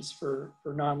donations for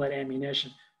non-lead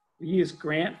ammunition. We use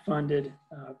grant-funded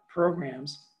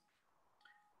programs.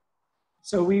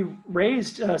 So we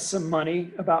raised some money,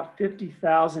 about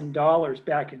 $50,000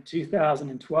 back in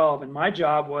 2012, and my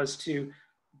job was to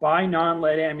buy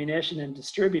non-lead ammunition and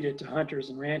distribute it to hunters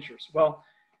and ranchers. Well,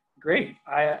 great.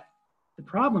 The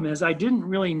problem is I didn't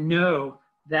really know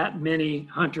that many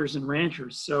hunters and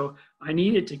ranchers, so I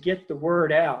needed to get the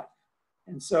word out.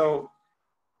 And so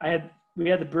we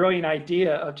had the brilliant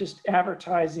idea of just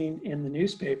advertising in the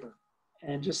newspaper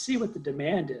and just see what the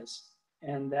demand is.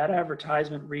 And that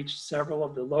advertisement reached several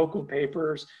of the local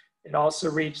papers. It also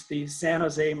reached the San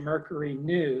Jose Mercury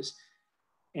News.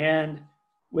 And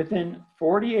within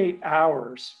 48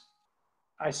 hours,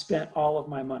 I spent all of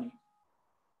my money.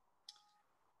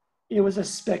 It was a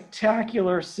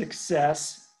spectacular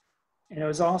success, and it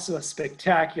was also a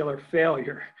spectacular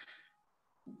failure.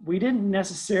 We didn't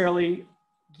necessarily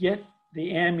get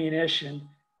the ammunition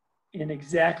in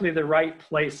exactly the right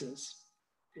places.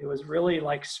 It was really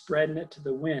like spreading it to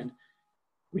the wind.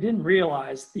 We didn't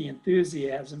realize the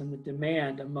enthusiasm and the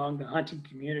demand among the hunting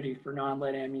community for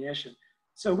non-lead ammunition.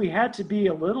 So we had to be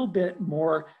a little bit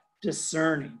more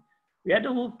discerning. We had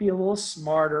to be a little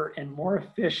smarter and more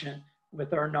efficient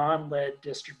with our non-lead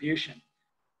distribution.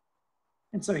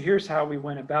 And so here's how we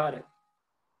went about it.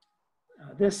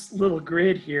 This little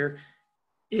grid here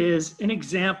is an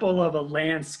example of a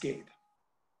landscape.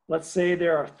 Let's say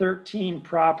there are 13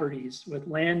 properties with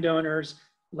landowners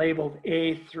labeled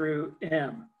A through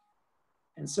M.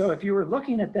 And so if you were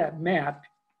looking at that map,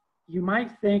 you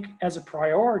might think as a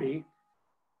priority,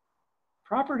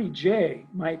 property J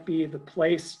might be the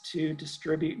place to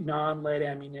distribute non-lead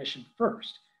ammunition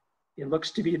first. It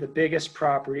looks to be the biggest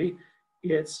property.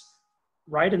 It's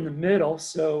right in the middle,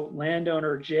 so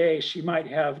landowner J, she might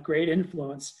have great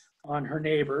influence on her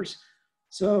neighbors.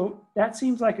 So that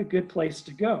seems like a good place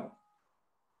to go.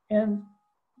 And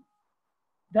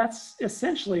that's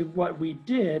essentially what we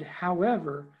did.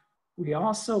 However, we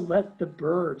also let the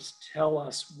birds tell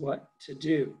us what to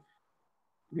do.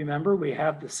 Remember, we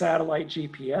have the satellite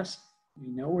GPS. We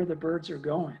know where the birds are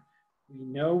going. We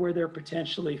know where they're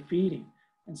potentially feeding.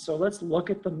 And so let's look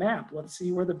at the map. Let's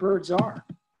see where the birds are.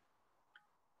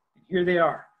 Here they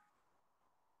are.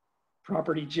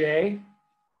 Property J,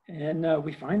 and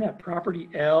we find that property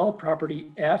L,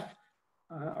 property F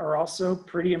are also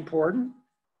pretty important.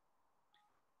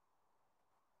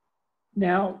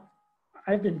 Now,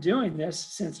 I've been doing this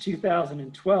since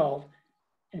 2012,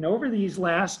 and over these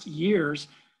last years,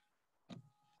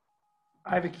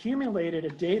 I've accumulated a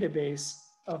database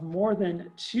of more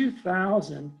than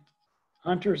 2,000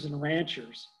 hunters and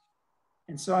ranchers.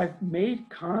 And so I've made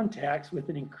contacts with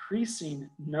an increasing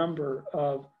number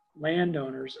of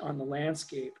landowners on the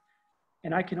landscape.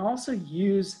 And I can also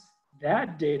use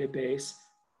that database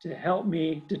to help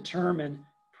me determine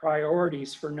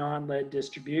priorities for non-lead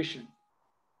distribution.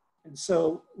 And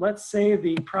so let's say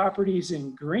the properties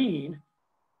in green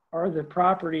are the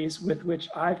properties with which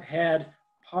I've had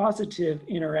positive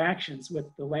interactions with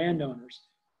the landowners.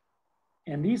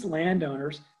 And these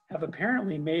landowners have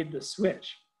apparently made the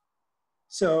switch.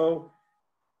 So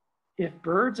if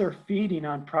birds are feeding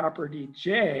on property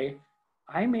J,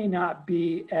 I may not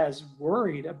be as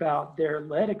worried about their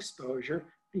lead exposure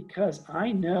because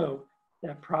I know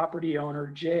that property owner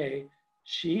Jay,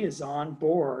 she is on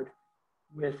board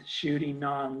with shooting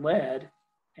non-lead,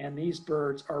 and these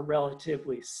birds are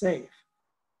relatively safe.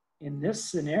 In this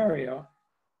scenario,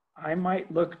 I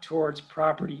might look towards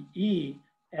property E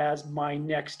as my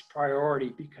next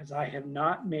priority because I have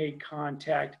not made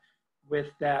contact with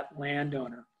that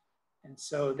landowner. And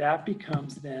so that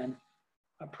becomes then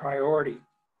a priority.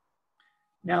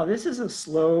 Now, this is a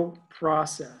slow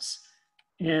process,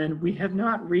 and we have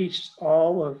not reached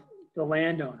all of the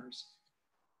landowners.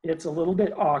 It's a little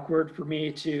bit awkward for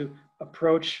me to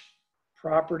approach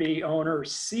property owner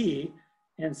C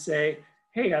and say,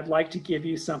 hey, I'd like to give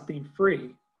you something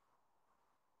free.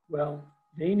 Well,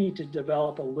 they need to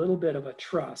develop a little bit of a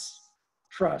trust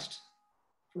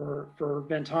for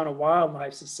Ventana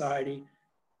Wildlife Society.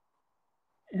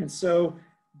 And so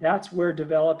that's where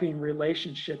developing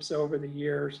relationships over the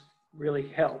years really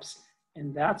helps.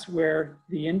 And that's where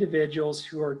the individuals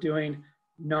who are doing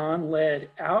non-lead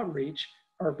outreach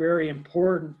are very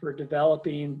important for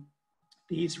developing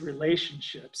these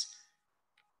relationships.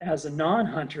 As a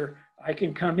non-hunter, I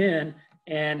can come in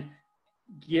and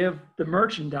give the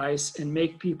merchandise and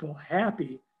make people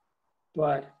happy,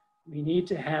 but we need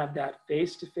to have that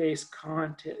face-to-face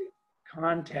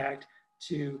contact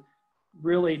to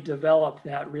really develop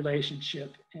that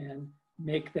relationship and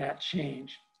make that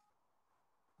change.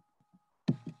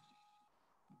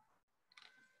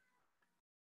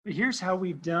 But here's how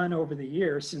we've done over the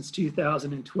years since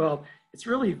 2012. It's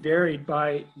really varied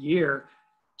by year.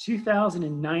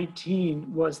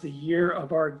 2019 was the year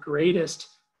of our greatest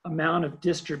amount of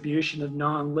distribution of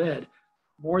non-lead,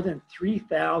 more than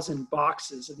 3,000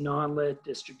 boxes of non-lead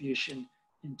distribution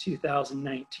in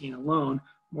 2019 alone,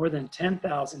 more than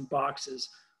 10,000 boxes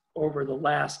over the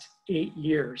last 8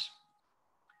 years.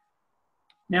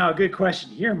 Now, a good question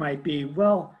here might be,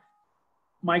 well,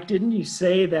 Mike, didn't you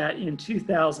say that in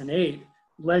 2008,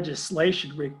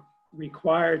 legislation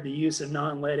required the use of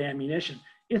non-lead ammunition?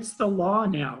 It's the law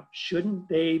now. Shouldn't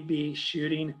they be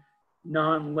shooting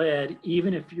non-lead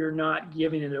even if you're not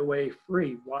giving it away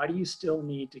free? Why do you still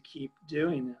need to keep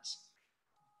doing this?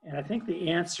 And I think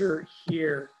the answer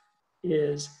here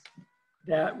is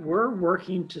that we're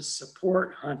working to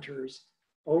support hunters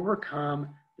overcome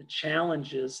the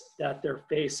challenges that they're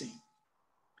facing.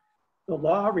 The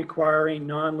law requiring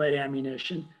non-lead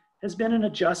ammunition has been an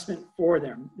adjustment for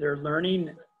them. They're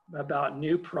learning about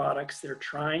new products. They're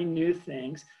trying new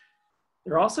things.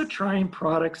 They're also trying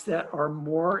products that are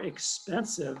more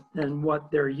expensive than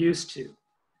what they're used to.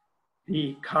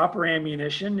 The copper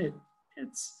ammunition,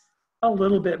 it's a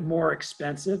little bit more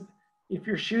expensive. If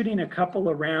you're shooting a couple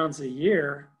of rounds a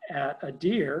year at a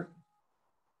deer,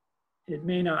 it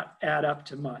may not add up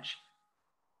to much.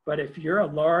 But if you're a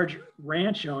large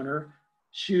ranch owner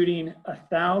shooting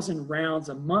 1,000 rounds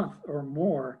a month or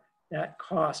more, that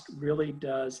cost really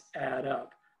does add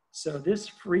up. So this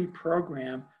free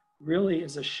program really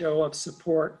is a show of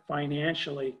support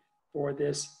financially for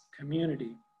this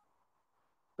community.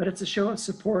 But it's a show of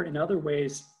support in other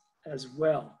ways as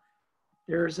well.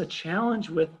 There's a challenge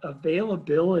with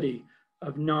availability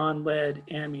of non-lead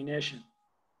ammunition.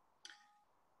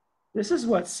 This is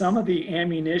what some of the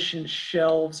ammunition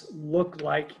shelves look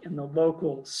like in the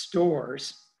local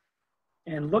stores.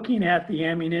 And looking at the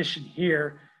ammunition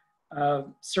here,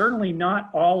 certainly not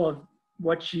all of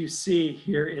what you see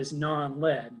here is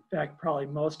non-lead. In fact, probably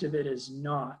most of it is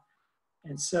not.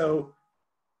 And so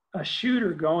a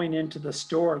shooter going into the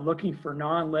store looking for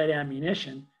non-lead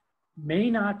ammunition may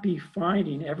not be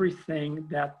finding everything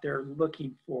that they're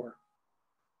looking for.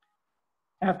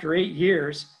 After 8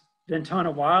 years, Ventana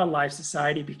Wildlife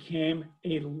Society became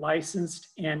a licensed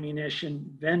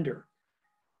ammunition vendor.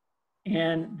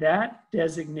 And that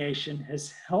designation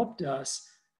has helped us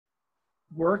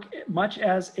work much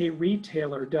as a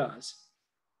retailer does.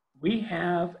 We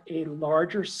have a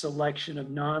larger selection of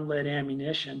non-lead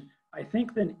ammunition, I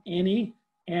think, than any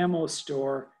ammo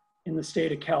store in the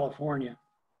state of California.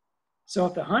 So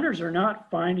if the hunters are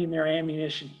not finding their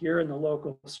ammunition here in the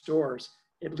local stores,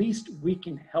 at least we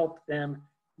can help them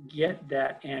get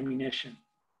that ammunition.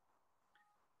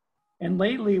 And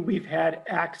lately we've had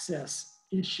access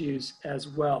issues as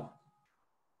well.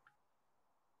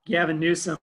 Gavin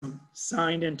Newsom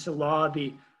signed into law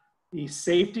the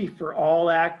Safety for All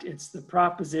Act. It's the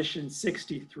Proposition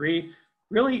 63,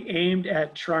 really aimed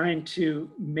at trying to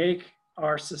make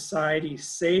our society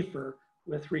safer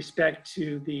with respect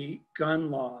to the gun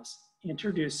laws,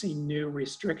 introducing new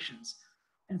restrictions.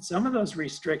 And some of those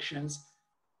restrictions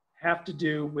have to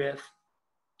do with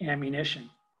ammunition.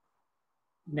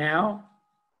 Now,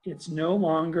 it's no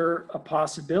longer a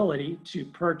possibility to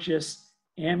purchase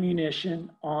ammunition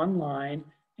online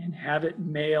and have it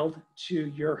mailed to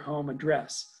your home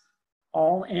address.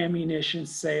 All ammunition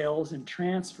sales and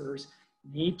transfers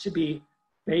need to be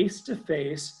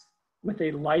face-to-face with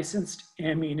a licensed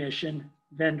ammunition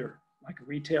vendor, like a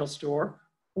retail store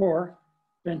or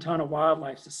Ventana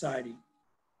Wildlife Society.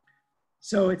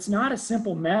 So it's not a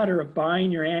simple matter of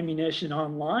buying your ammunition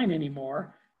online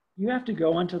anymore. You have to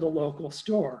go into the local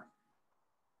store.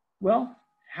 Well,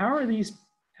 how are these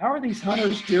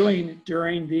hunters doing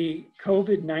during the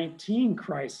COVID-19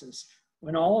 crisis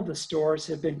when all of the stores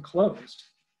have been closed,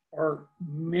 or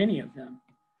many of them?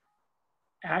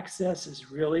 Access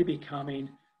is really becoming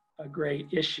a great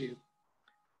issue.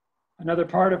 Another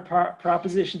part of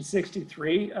Proposition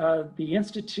 63, the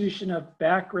institution of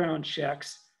background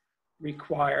checks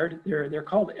required. They're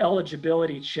called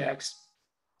eligibility checks,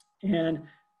 and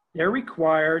they're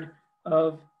required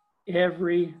of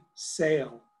every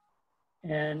sale,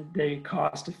 and they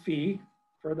cost a fee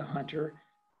for the hunter.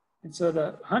 And so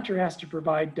the hunter has to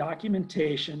provide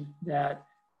documentation that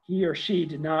he or she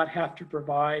did not have to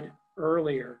provide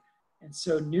earlier. And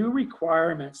so new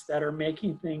requirements that are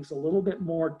making things a little bit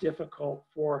more difficult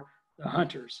for the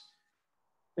hunters.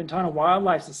 Ventana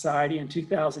Wildlife Society in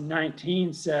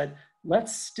 2019 said,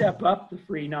 let's step up the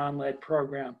free non-lead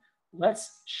program.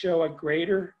 Let's show a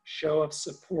greater show of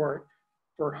support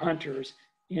for hunters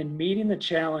in meeting the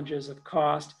challenges of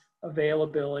cost,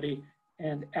 availability,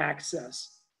 and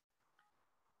access.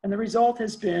 And the result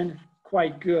has been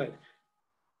quite good.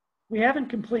 We haven't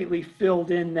completely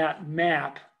filled in that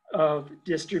map of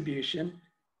distribution.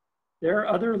 There are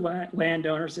other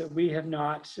landowners that we have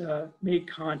not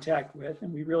made contact with,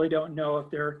 and we really don't know if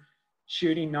they're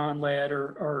shooting non-lead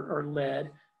or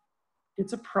lead.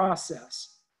 It's a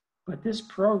process, but this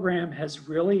program has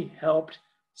really helped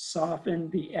soften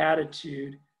the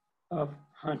attitude of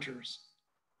hunters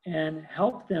and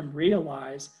help them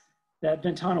realize that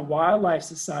Ventana Wildlife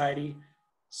Society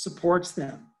supports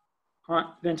them.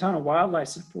 Ventana Wildlife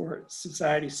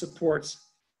Society supports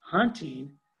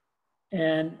hunting,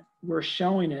 and we're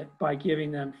showing it by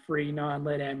giving them free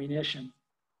non-lead ammunition.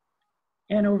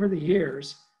 And over the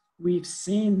years, we've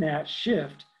seen that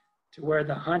shift to where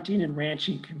the hunting and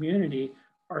ranching community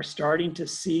are starting to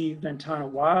see Ventana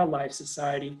Wildlife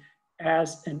Society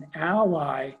as an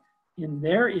ally in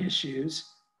their issues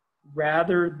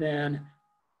rather than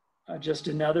just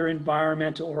another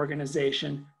environmental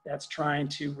organization that's trying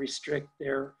to restrict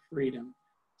their freedom.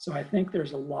 So I think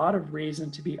there's a lot of reason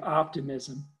to be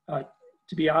optimistic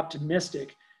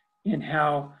in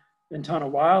how Ventana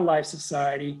Wildlife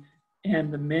Society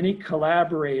and the many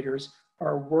collaborators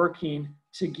are working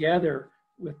together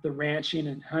with the ranching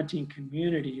and hunting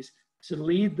communities to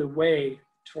lead the way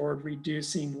toward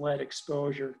reducing lead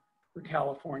exposure for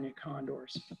California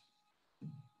condors.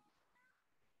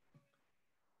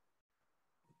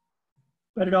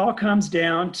 But it all comes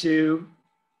down to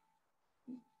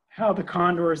how the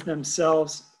condors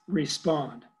themselves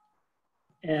respond.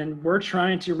 And we're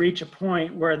trying to reach a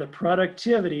point where the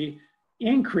productivity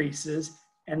increases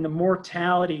and the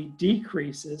mortality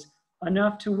decreases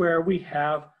enough to where we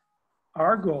have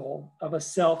our goal of a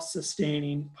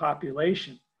self-sustaining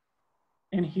population.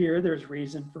 And here there's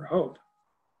reason for hope.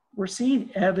 We're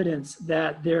seeing evidence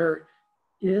that there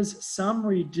is some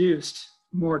reduced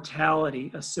mortality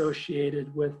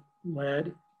associated with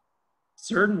lead.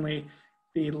 Certainly,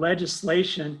 the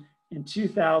legislation in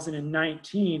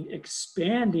 2019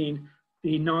 expanding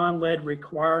the non-lead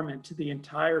requirement to the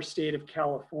entire state of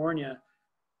California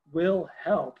will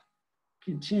help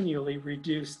continually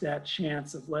reduce that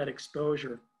chance of lead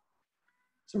exposure.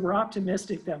 So we're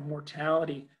optimistic that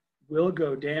mortality will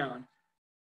go down.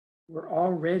 We're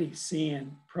already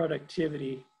seeing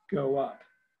productivity go up.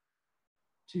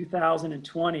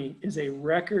 2020 is a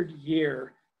record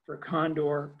year for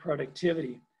condor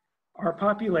productivity. Our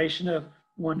population of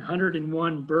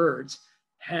 101 birds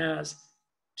has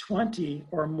 20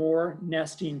 or more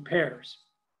nesting pairs.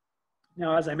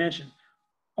 Now, as I mentioned,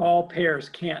 all pairs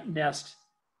can't nest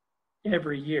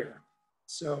every year.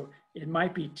 So it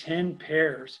might be 10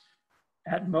 pairs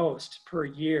at most per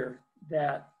year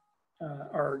that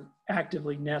are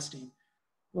actively nesting.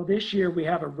 Well, this year we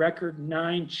have a record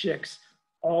 9 chicks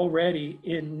already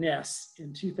in nests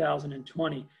in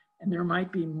 2020, and there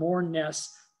might be more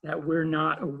nests that we're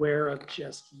not aware of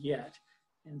just yet.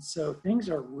 And so things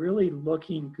are really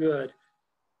looking good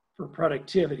for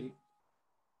productivity.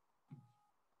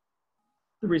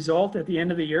 The result at the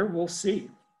end of the year, we'll see.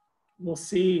 We'll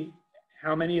see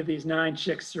how many of these 9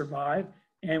 chicks survive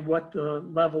and what the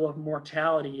level of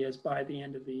mortality is by the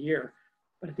end of the year.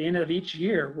 But at the end of each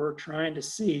year, we're trying to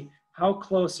see how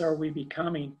close are we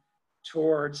becoming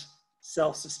towards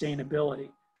self-sustainability.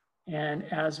 And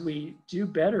as we do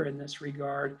better in this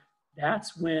regard,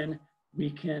 that's when we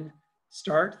can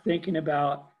start thinking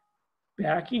about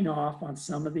backing off on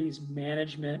some of these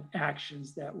management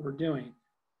actions that we're doing.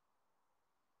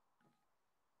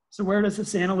 So where does the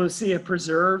Santa Lucia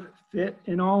Preserve fit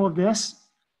in all of this?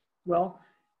 Well,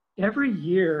 every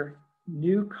year,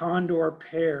 new condor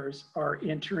pairs are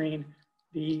entering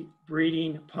the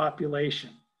breeding population.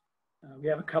 We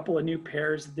have a couple of new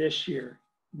pairs this year.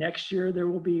 Next year, there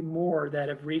will be more that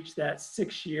have reached that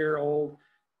 6-year-old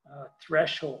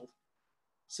threshold.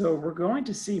 So we're going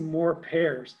to see more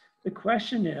pairs. The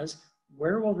question is,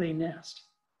 where will they nest?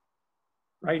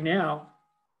 Right now,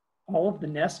 all of the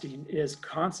nesting is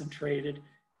concentrated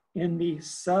in the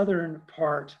southern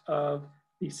part of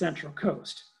the Central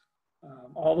Coast,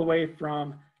 all the way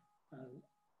from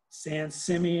San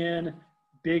Simeon,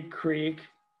 Big Creek,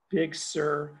 Big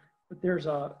Sur. But there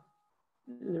are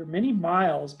many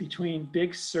miles between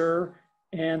Big Sur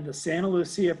and the Santa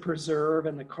Lucia Preserve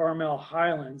and the Carmel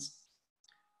Highlands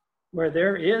where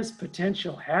there is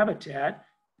potential habitat.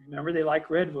 Remember, they like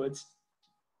redwoods.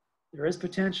 There is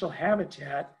potential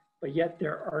habitat, but yet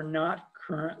there are not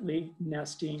currently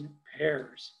nesting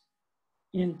pairs.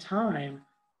 In time,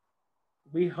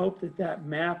 we hope that that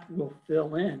map will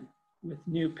fill in with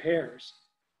new pairs.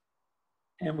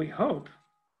 And we hope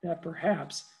that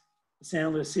perhaps the Santa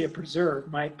Lucia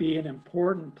Preserve might be an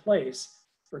important place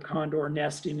for condor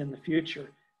nesting in the future.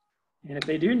 And if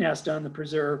they do nest on the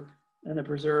preserve, then the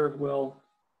preserve will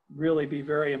really be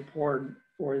very important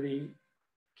for the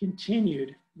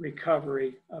continued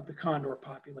recovery of the condor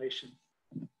population.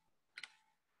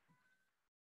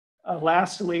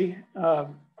 Lastly, are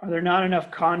there not enough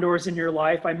condors in your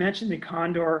life? I mentioned the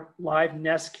Condor Live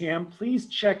Nest Cam. Please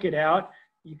check it out.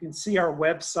 You can see our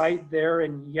website there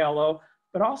in yellow,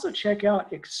 but also check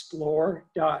out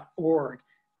explore.org.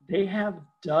 They have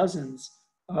dozens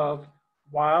of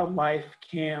wildlife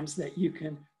cams that you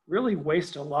can really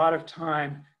waste a lot of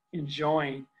time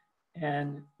enjoying.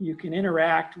 And you can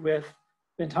interact with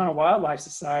Ventana Wildlife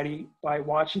Society by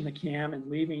watching the cam and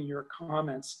leaving your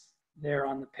comments there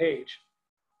on the page.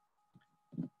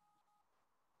 And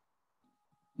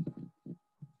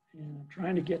I'm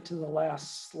trying to get to the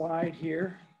last slide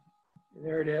here.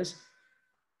 There it is.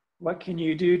 What can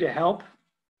you do to help?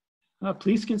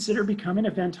 Please consider becoming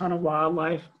a Ventana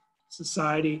Wildlife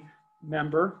Society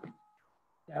member.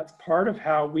 That's part of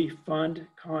how we fund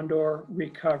condor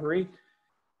recovery.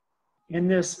 In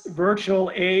this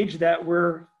virtual age that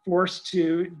we're forced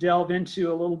to delve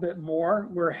into a little bit more,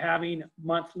 we're having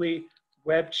monthly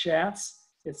web chats.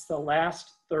 It's the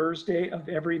last Thursday of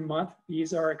every month.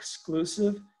 These are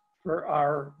exclusive for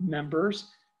our members,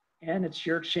 and it's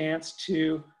your chance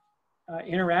to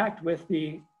interact with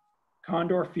the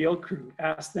condor field crew.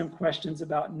 Ask them questions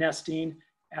about nesting,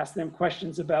 ask them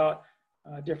questions about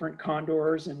different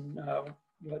condors and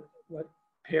what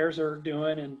pairs are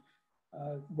doing and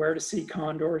where to see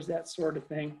condors, that sort of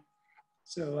thing.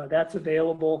 So that's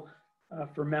available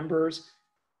for members.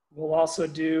 We'll also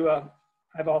do,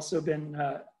 I've also been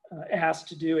asked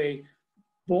to do a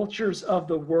Vultures of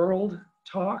the World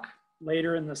talk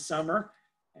later in the summer,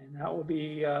 and that will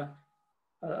be a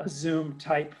Zoom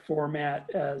type format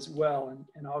as well.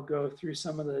 And I'll go through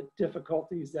some of the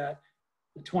difficulties that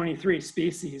the 23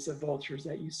 species of vultures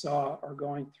that you saw are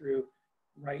going through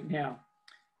right now.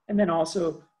 And then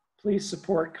also, please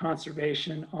support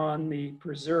conservation on the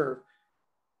preserve.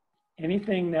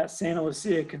 Anything that Santa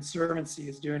Lucia Conservancy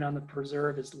is doing on the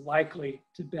preserve is likely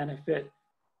to benefit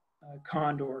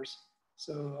condors.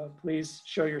 So please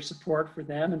show your support for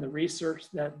them and the research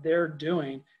that they're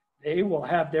doing. They will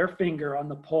have their finger on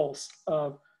the pulse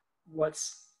of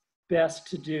what's best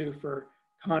to do for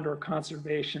condor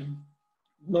conservation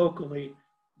locally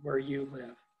where you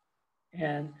live.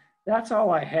 And that's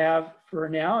all I have for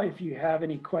now. If you have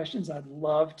any questions, I'd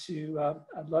love to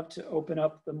open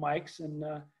up the mics and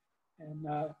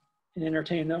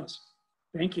entertain those.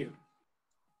 Thank you.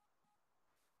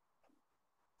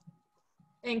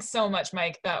 Thanks so much,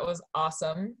 Mike. That was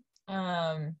awesome.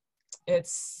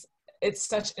 It's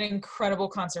such an incredible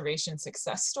conservation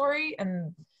success story,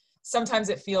 and sometimes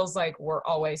it feels like we're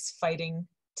always fighting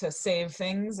to save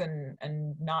things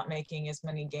and not making as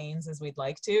many gains as we'd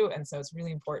like to. And so it's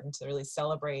really important to really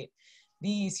celebrate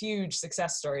these huge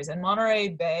success stories. And Monterey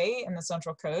Bay and the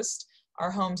Central Coast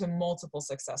are home to multiple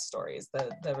success stories.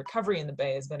 The recovery in the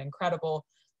bay has been incredible.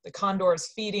 The condors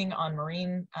feeding on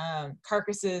marine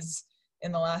carcasses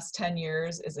in the last 10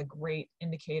 years is a great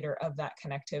indicator of that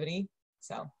connectivity.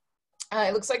 So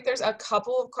It looks like there's a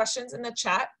couple of questions in the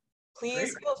chat.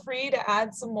 Please Great. feel free to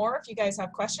add some more if you guys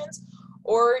have questions,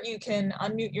 or you can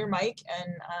unmute your mic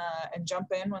and jump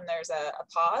in when there's a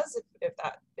pause if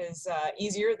that is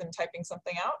easier than typing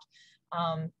something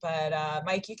out. But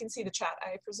Mike, you can see the chat,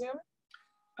 I presume.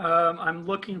 I'm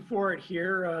looking for it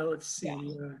here. Let's see.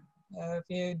 Yeah. If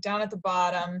you down at the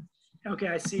bottom. Okay,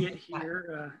 I see it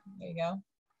here. There you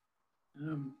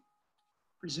go.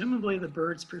 Presumably the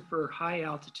birds prefer high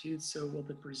altitude, so will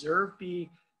the preserve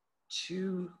be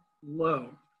too low?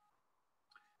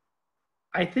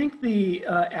 I think the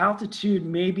altitude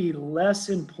may be less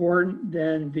important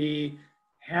than the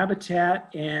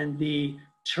habitat and the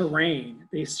terrain.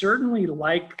 They certainly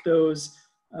like those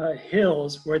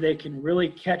hills where they can really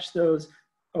catch those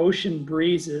ocean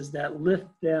breezes that lift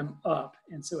them up.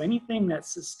 And so anything that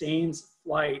sustains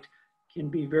flight can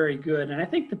be very good. And I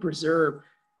think the preserve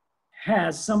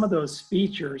has some of those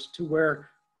features to where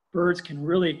birds can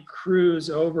really cruise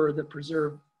over the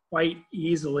preserve quite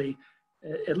easily.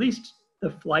 At least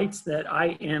the flights that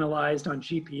I analyzed on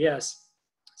GPS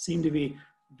seem to be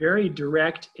very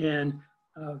direct and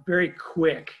very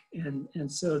quick.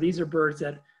 And so these are birds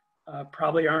that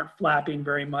probably aren't flapping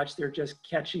very much. They're just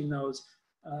catching those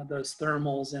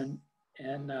thermals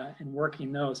and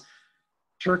working those.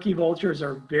 Turkey vultures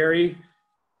are very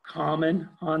common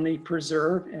on the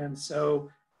preserve, and so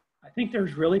I think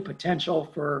there's really potential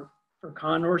for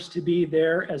condors to be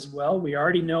there as well. We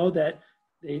already know that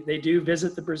they do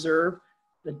visit the preserve.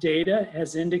 The data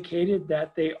has indicated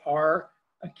that they are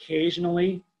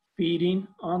occasionally feeding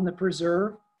on the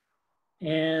preserve,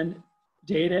 and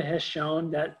data has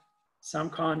shown that some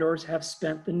condors have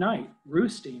spent the night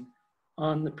roosting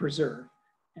on the preserve.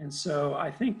 And so I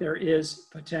think there is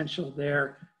potential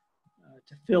there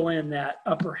to fill in that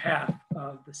upper half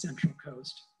of the Central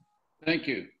Coast. Thank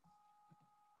you.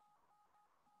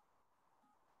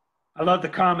 I love the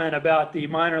comment about the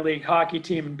minor league hockey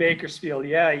team in Bakersfield.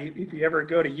 Yeah, if you ever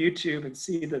go to YouTube and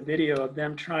see the video of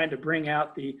them trying to bring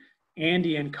out the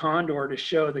Andean condor to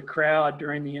show the crowd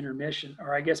during the intermission,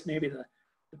 or I guess maybe the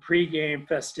pregame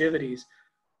festivities.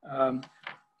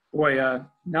 Boy,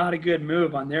 not a good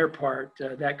move on their part.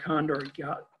 That condor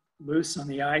got loose on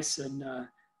the ice and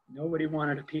nobody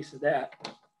wanted a piece of that.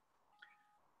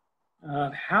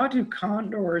 How do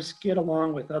condors get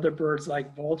along with other birds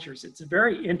like vultures? It's a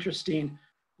very interesting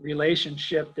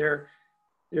relationship. There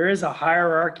is a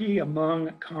hierarchy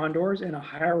among condors and a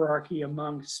hierarchy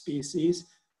among species.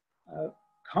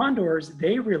 Condors,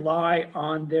 they rely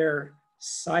on their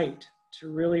sight to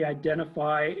really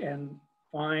identify and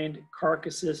find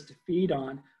carcasses to feed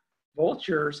on.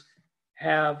 Vultures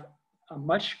have a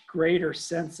much greater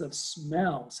sense of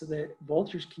smell, so that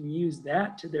vultures can use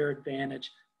that to their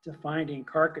advantage to finding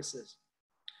carcasses.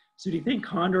 So do you think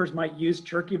condors might use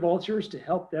turkey vultures to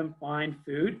help them find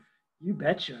food? You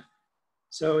betcha.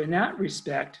 So in that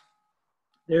respect,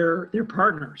 they're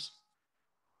partners.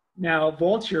 Now,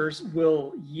 vultures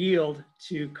will yield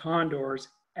to condors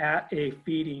at a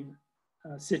feeding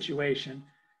situation.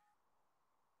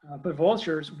 But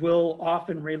vultures will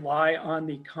often rely on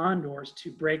the condors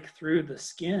to break through the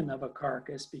skin of a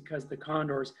carcass because the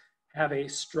condors have a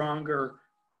stronger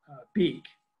beak.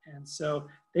 And so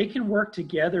they can work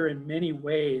together in many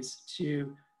ways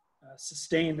to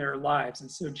sustain their lives. And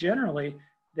so generally,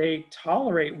 they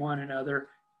tolerate one another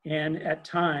and at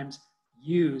times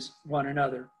use one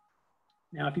another.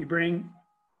 Now, if you bring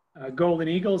golden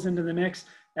eagles into the mix,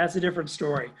 that's a different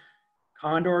story.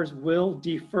 Condors will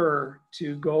defer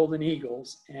to golden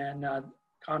eagles, and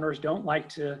condors don't like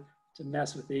to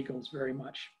mess with eagles very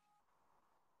much.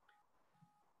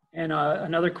 And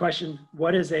another question,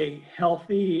 what is a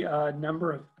healthy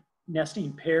number of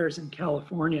nesting pairs in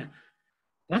California?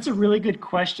 That's a really good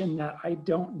question that I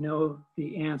don't know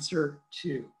the answer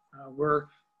to. We're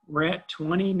at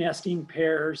 20 nesting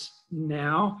pairs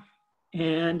now,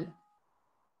 and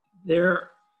there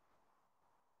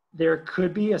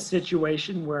could be a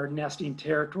situation where nesting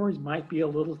territories might be a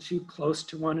little too close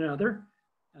to one another.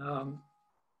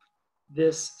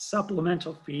 This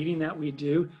supplemental feeding that we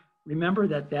do, remember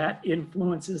that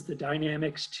influences the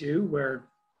dynamics too, where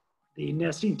the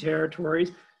nesting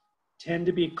territories tend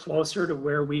to be closer to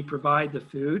where we provide the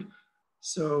food.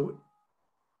 So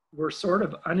we're sort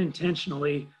of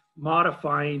unintentionally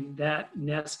modifying that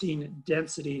nesting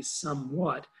density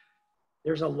somewhat.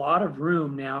 There's a lot of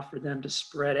room now for them to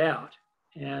spread out.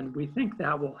 And we think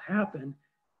that will happen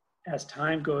as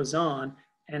time goes on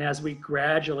and as we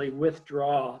gradually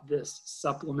withdraw this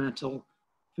supplemental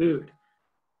food.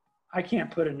 I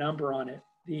can't put a number on it.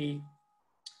 The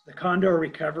Condor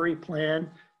Recovery Plan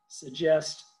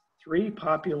suggests 3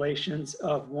 populations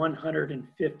of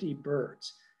 150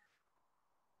 birds.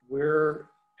 We're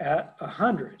at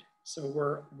 100, so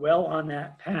we're well on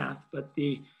that path, but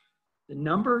the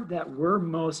number that we're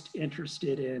most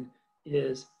interested in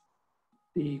is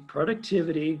the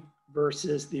productivity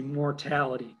versus the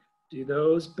mortality. Do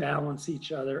those balance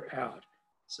each other out?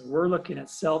 So we're looking at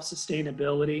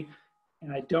self-sustainability,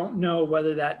 and I don't know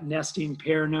whether that nesting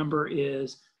pair number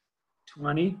is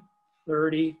 20,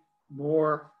 30,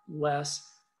 more,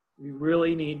 less. We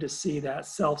really need to see that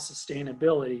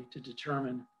self-sustainability to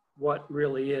determine what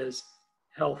really is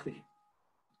healthy.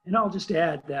 And I'll just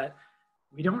add that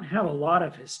we don't have a lot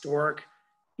of historic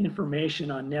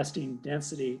information on nesting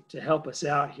density to help us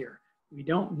out here. We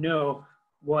don't know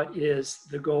what is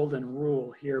the golden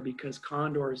rule here because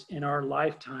condors in our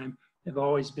lifetime have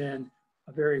always been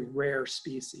a very rare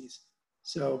species.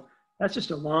 So that's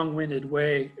just a long-winded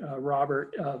way,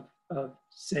 Robert, of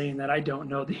saying that I don't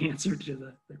know the answer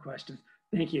to the question.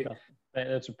 Thank you.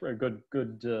 That's a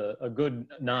good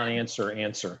non-answer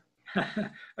answer.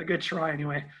 A good try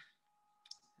anyway.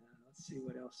 Let's see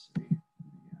what else we got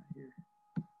here.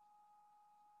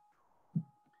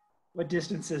 What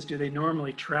distances do they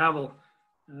normally travel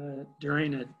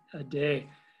during a day?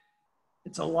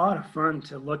 It's a lot of fun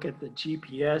to look at the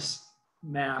GPS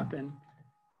map, and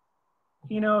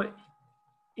you know,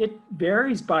 it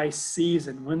varies by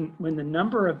season. When the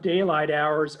number of daylight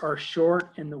hours are short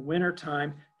in the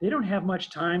wintertime, they don't have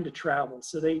much time to travel,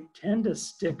 so they tend to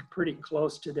stick pretty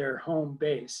close to their home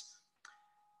base.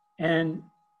 And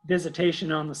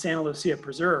visitation on the Santa Lucia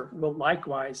Preserve will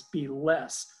likewise be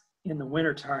less in the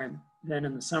wintertime than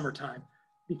in the summertime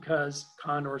because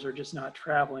condors are just not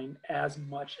traveling as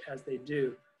much as they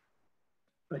do.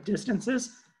 But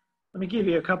distances, let me give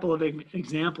you a couple of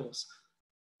examples.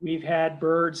 We've had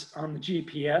birds on the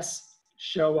GPS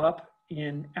show up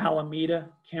in Alameda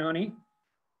County.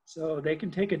 So they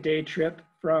can take a day trip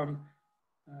from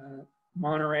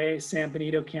Monterey, San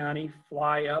Benito County,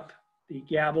 fly up the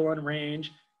Gavilan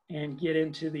Range and get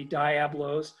into the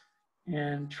Diablos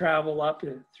and travel up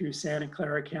through Santa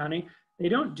Clara County. They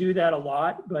don't do that a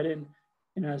lot, but in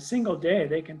a single day,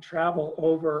 they can travel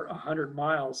over 100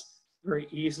 miles very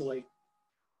easily.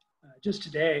 Just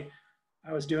today,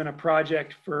 I was doing a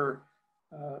project for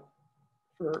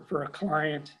a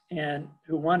client and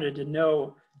who wanted to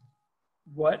know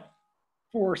what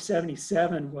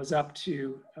 477 was up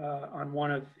to on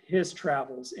one of his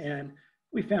travels. And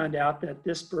we found out that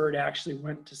this bird actually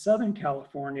went to Southern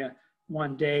California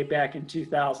one day back in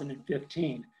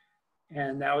 2015.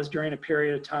 And that was during a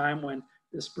period of time when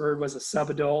this bird was a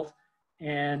subadult,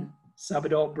 and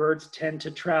subadult birds tend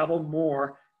to travel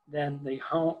more than the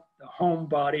home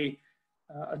body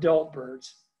adult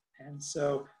birds. And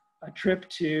so a trip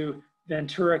to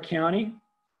Ventura County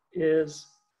is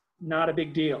not a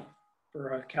big deal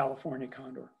for a California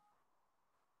condor.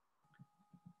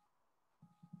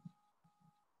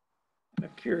 Out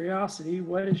of curiosity,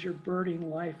 what is your birding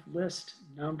life list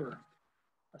number?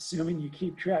 Assuming you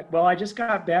keep track. Well, I just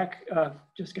got back.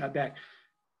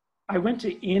 I went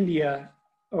to India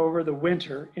over the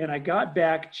winter, and I got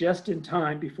back just in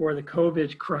time before the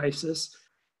COVID crisis.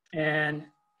 And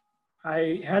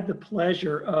I had the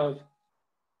pleasure of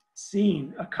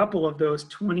seeing a couple of those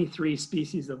 23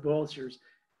 species of vultures.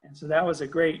 And so that was a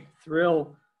great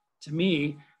thrill to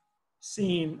me,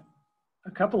 seeing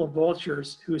a couple of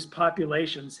vultures whose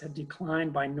populations had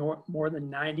declined by more than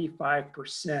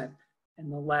 95% in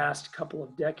the last couple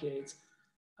of decades.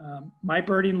 My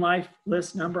birding life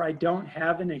list number, I don't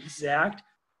have an exact,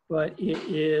 but it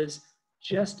is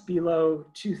just below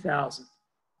 2,000.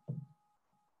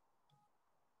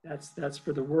 That's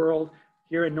for the world.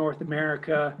 Here in North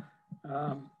America,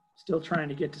 still trying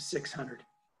to get to 600.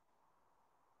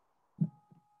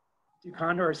 Do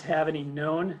condors have any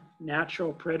known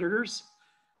natural predators?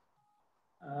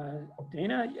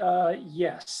 Dana,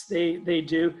 yes, they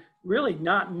do. Really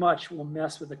not much will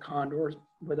mess with a condor,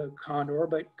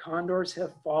 but condors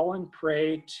have fallen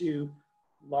prey to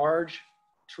large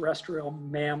terrestrial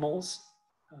mammals.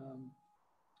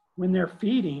 When they're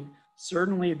feeding,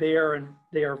 certainly they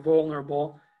are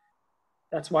vulnerable.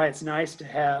 That's why it's nice to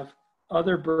have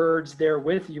other birds there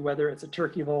with you, whether it's a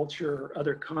turkey vulture or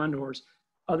other condors,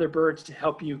 other birds to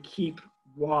help you keep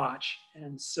watch.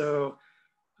 And so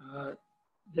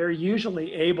they're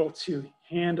usually able to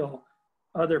handle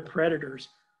other predators.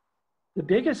 The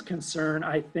biggest concern,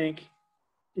 I think,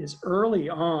 is early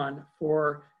on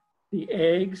for the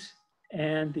eggs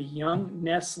and the young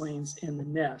nestlings in the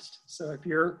nest. So if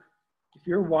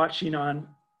you're watching on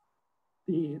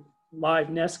the live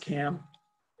nest cam,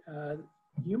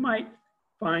 you might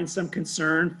find some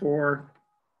concern for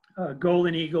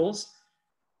golden eagles,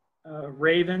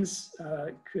 ravens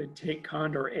could take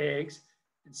condor eggs.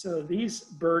 And so these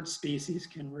bird species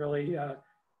can really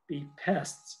be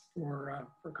pests for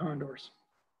condors.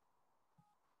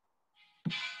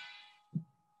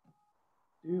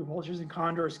 Do vultures and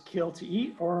condors kill to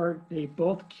eat, or they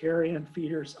both carrion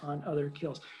feeders on other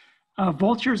kills?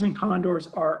 Vultures and condors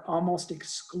are almost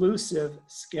exclusive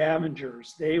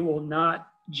scavengers. They will not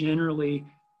generally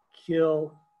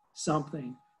kill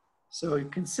something. So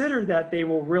consider that they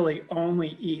will really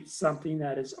only eat something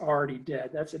that is already dead.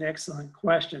 That's an excellent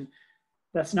question.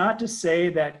 That's not to say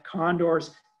that condors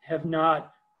have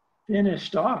not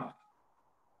finished off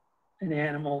an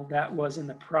animal that was in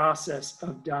the process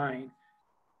of dying.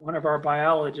 One of our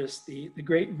biologists, the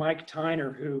great Mike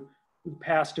Tyner, who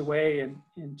passed away in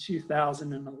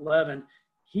 2011,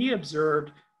 he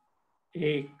observed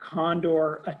a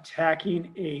condor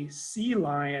attacking a sea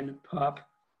lion pup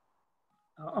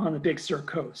on the Big Sur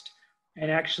coast, and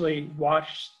actually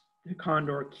watched the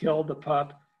condor kill the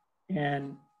pup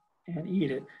and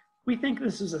eat it. We think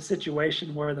this is a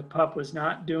situation where the pup was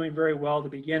not doing very well to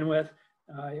begin with.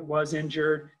 It was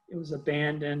injured, it was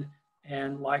abandoned,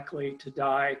 and likely to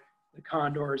die. The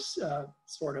condors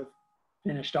sort of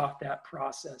finished off that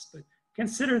process, but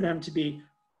consider them to be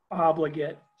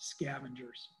obligate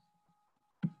scavengers.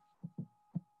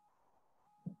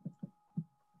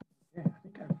 Okay, I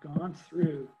think I've gone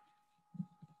through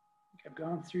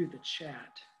the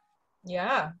chat.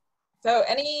 Yeah. So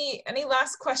any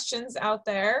last questions out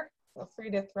there? Feel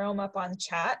free to throw them up on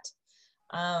chat.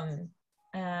 I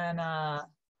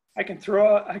can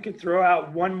throw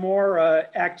out one more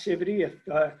activity.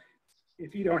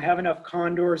 If you don't have enough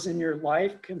condors in your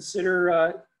life,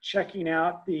 consider checking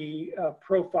out the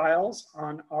profiles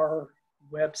on our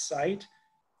website.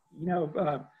 You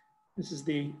know, this is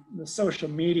the social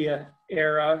media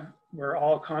era where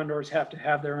all condors have to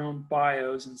have their own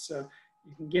bios, and so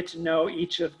you can get to know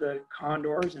each of the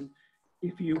condors. And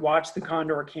if you watch the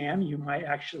Condor Cam, you might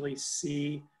actually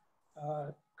see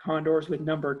condors with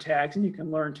number tags, and you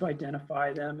can learn to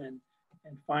identify them and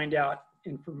find out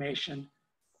information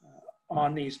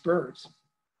on these birds.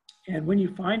 And when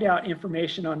you find out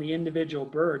information on the individual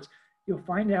birds, you'll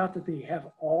find out that they have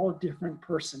all different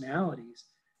personalities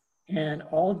and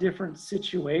all different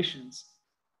situations.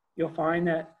 You'll find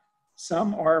that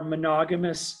some are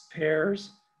monogamous pairs,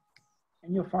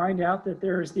 and you'll find out that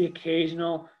there's the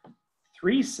occasional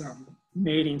threesome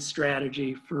mating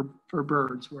strategy for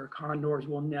birds, where condors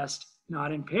will nest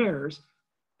not in pairs,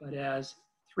 but as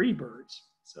three birds.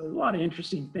 So a lot of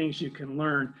interesting things you can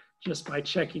learn just by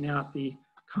checking out the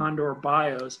condor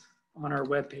bios on our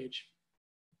webpage.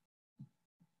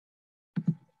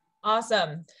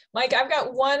 Awesome. Mike, I've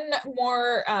got one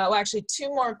more, well, actually two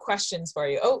more questions for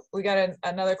you. Oh, we got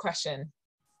another question.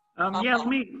 Yeah, let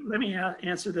me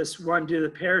answer this one. Do the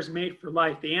pairs mate for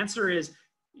life? The answer is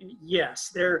yes.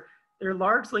 They're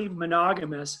largely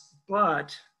monogamous,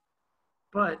 but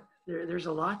there's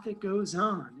a lot that goes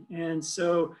on. And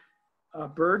so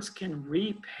birds can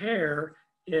repair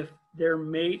if their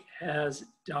mate has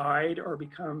died or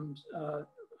becomes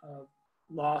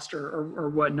lost or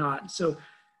whatnot. So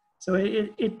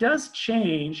it does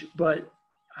change, but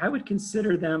I would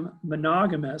consider them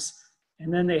monogamous.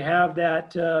 And then they have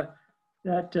that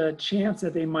chance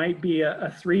that they might be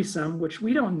a threesome, which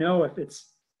we don't know if it's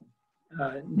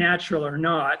natural or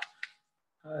not.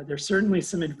 There's certainly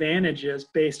some advantages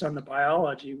based on the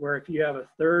biology, where if you have a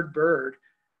third bird,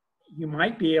 you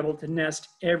might be able to nest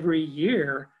every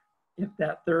year if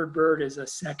that third bird is a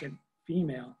second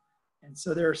female. And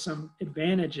so there are some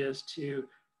advantages to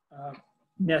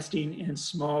nesting in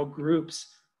small groups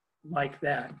like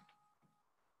that.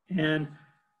 And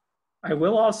I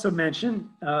will also mention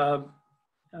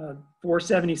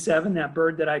 477, that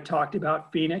bird that I talked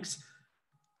about, Phoenix.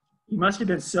 He must have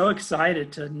been so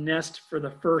excited to nest for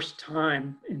the first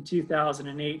time in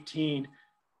 2018.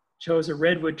 Chose a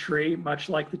redwood tree, much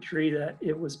like the tree that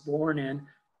it was born in,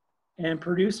 and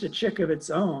produced a chick of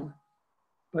its own.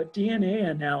 But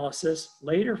DNA analysis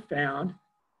later found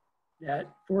that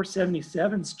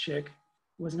 477's chick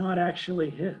was not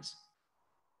actually his.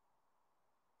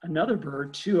 Another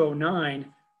bird,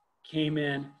 209, came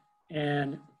in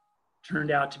and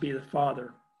turned out to be the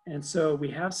father. And so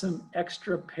we have some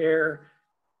extra pair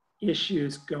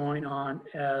issues going on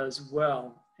as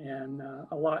well, and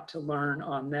a lot to learn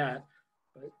on that.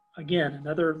 But again,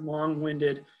 another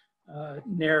long-winded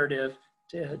narrative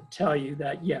to tell you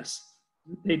that yes,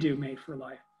 they do mate for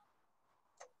life.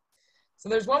 So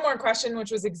there's one more question,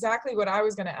 which was exactly what I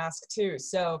was going to ask too.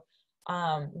 So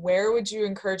Where would you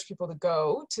encourage people to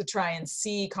go to try and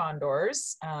see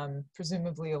condors,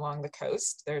 presumably along the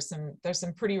coast? There's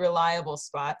some pretty reliable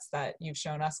spots that you've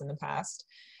shown us in the past.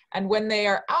 And when they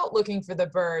are out looking for the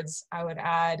birds, I would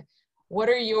add, what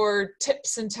are your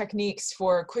tips and techniques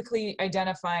for quickly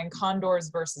identifying condors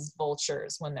versus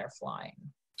vultures when they're flying?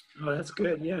 Oh, that's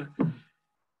good. Yeah.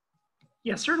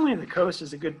 Yeah, certainly the coast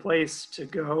is a good place to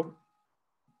go.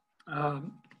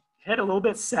 Head a little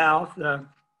bit south.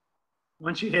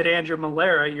 Once you hit Andrew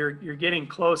Malera, you're getting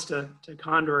close to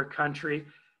condor country.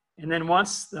 And then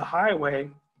once the Highway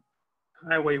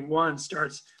 1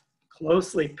 starts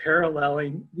closely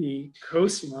paralleling the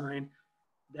coastline,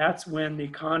 that's when the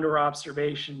condor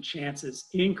observation chances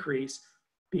increase,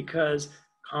 because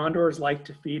condors like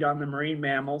to feed on the marine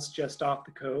mammals just off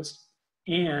the coast,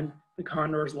 and the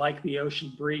condors like the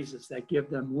ocean breezes that give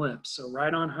them lift. So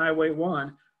right on Highway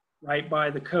 1, right by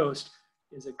the coast,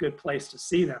 is a good place to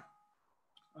see them.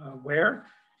 Where?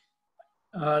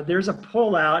 There's a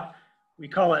pullout, we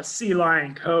call it Sea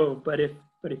Lion Cove, but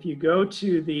if you go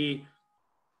to the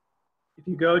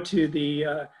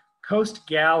Coast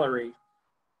Gallery,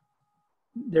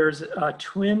 there's a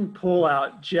twin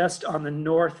pullout just on the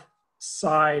north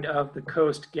side of the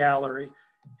Coast Gallery.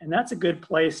 And that's a good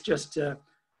place just to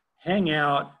hang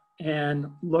out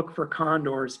and look for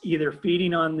condors, either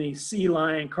feeding on the sea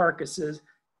lion carcasses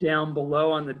down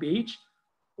below on the beach,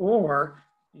 or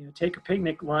take a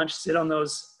picnic lunch, sit on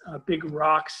those big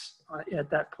rocks at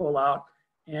that pullout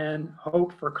and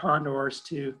hope for condors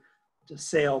to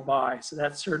sail by. So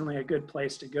that's certainly a good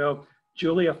place to go.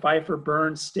 Julia Pfeiffer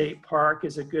Burns State Park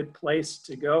is a good place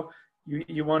to go.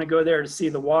 You want to go there to see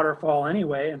the waterfall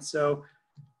anyway. And so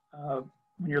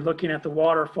when you're looking at the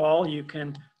waterfall, you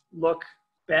can look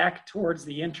back towards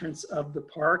the entrance of the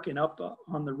park and up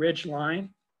on the ridge line.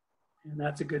 And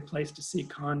that's a good place to see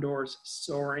condors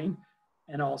soaring.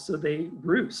 And also they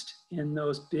roost in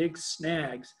those big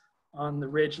snags on the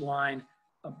ridge line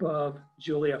above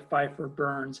Julia Pfeiffer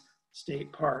Burns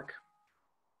State Park.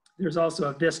 There's also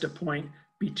a vista point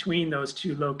between those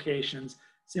two locations.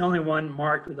 It's the only one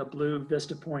marked with a blue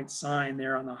Vista Point sign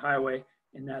there on the highway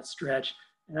in that stretch.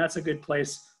 And that's a good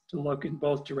place to look in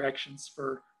both directions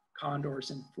for condors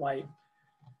in flight.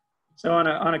 So on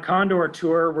a condor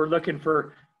tour, we're looking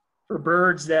for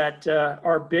birds that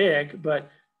are big, but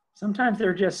sometimes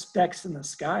they're just specks in the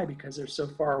sky because they're so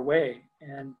far away.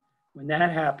 And when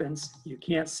that happens, you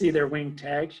can't see their wing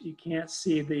tags. You can't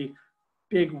see the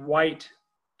big white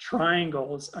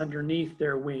triangles underneath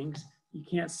their wings. You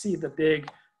can't see the big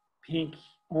pink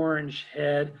orange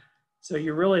head. So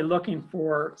you're really looking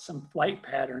for some flight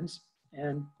patterns.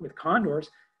 And with condors,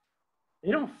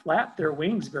 they don't flap their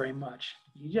wings very much.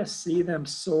 You just see them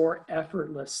soar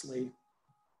effortlessly.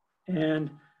 And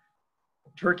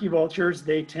turkey vultures,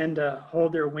 they tend to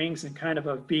hold their wings in kind of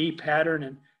a V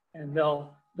pattern, and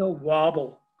they'll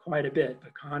wobble quite a bit.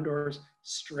 But condors,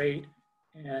 straight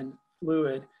and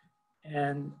fluid.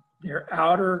 And their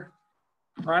outer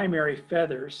primary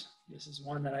feathers, this is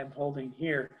one that I'm holding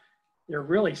here, they're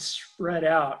really spread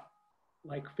out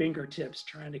like fingertips,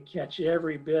 trying to catch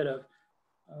every bit of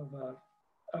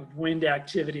wind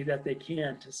activity that they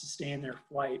can to sustain their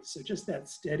flight. So just that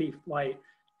steady flight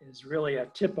is really a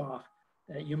tip-off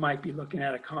that you might be looking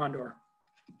at a condor.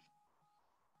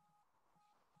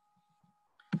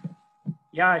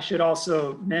 Yeah, I should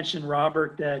also mention,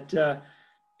 Robert, that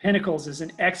Pinnacles is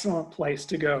an excellent place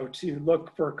to go to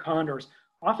look for condors.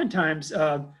 Oftentimes,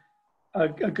 a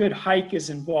good hike is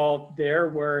involved there,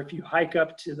 where if you hike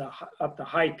up the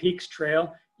High Peaks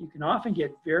Trail, you can often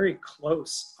get very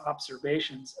close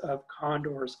observations of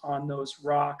condors on those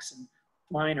rocks and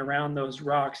flying around those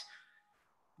rocks.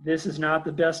 This is not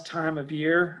the best time of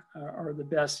year or the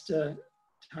best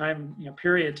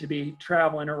period to be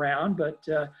traveling around, but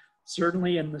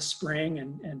certainly in the spring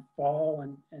and fall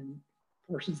and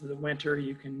portions of the winter,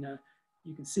 you can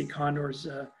see condors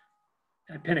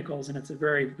at Pinnacles, and it's a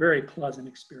very, very pleasant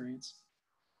experience.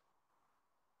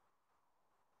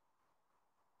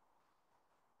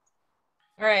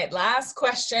 All right, last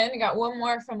question. We got one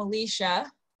more from Alicia.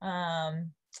 Why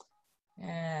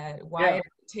it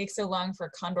takes so long for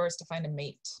condors to find a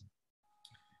mate?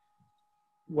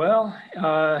 Well,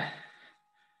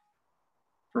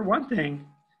 for one thing,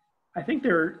 I think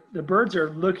the birds are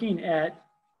looking at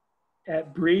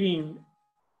breeding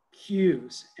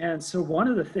cues. And so one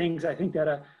of the things I think that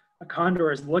a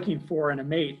condor is looking for in a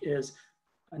mate is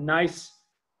a nice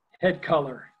head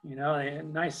color, a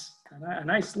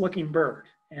nice looking bird.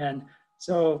 And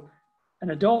so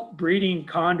an adult breeding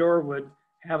condor would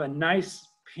have a nice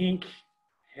pink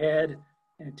head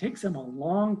and it takes them a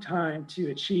long time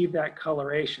to achieve that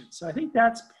coloration. So I think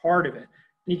that's part of it.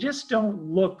 They just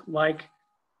don't look like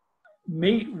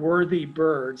mate-worthy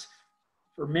birds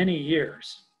for many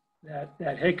years.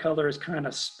 That head color is kind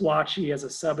of splotchy as a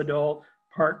subadult,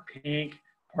 part pink,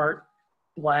 part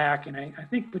black, and I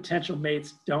think potential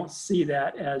mates don't see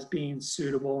that as being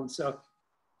suitable, and so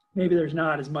maybe there's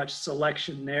not as much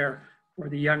selection there for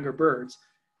the younger birds.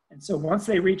 And so once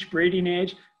they reach breeding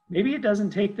age, maybe it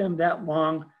doesn't take them that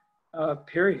long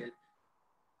period.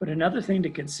 But another thing to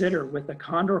consider, with the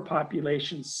condor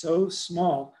population so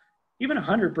small, even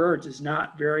 100 birds is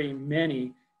not very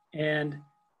many, and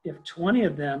if 20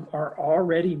 of them are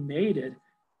already mated,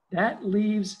 that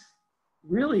leaves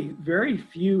really very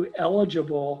few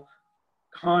eligible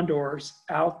condors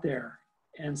out there.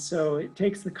 And so it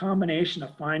takes the combination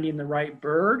of finding the right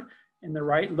bird in the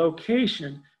right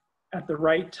location at the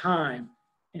right time.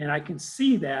 And I can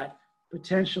see that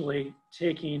potentially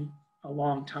taking a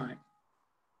long time.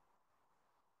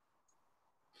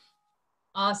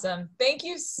 Awesome. Thank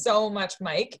you so much,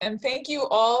 Mike. And thank you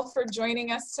all for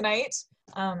joining us tonight.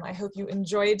 I hope you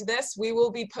enjoyed this. We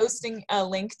will be posting a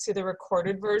link to the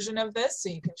recorded version of this so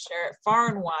you can share it far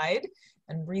and wide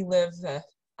and relive the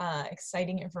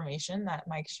exciting information that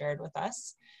Mike shared with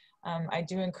us. I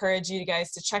do encourage you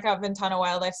guys to check out Ventana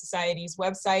Wildlife Society's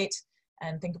website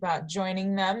and think about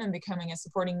joining them and becoming a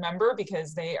supporting member,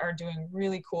 because they are doing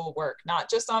really cool work, not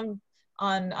just on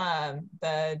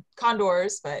the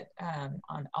condors, but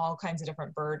on all kinds of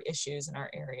different bird issues in our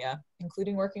area,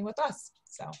 including working with us.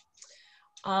 So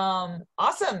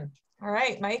awesome. All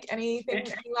right, Mike, any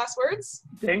last words?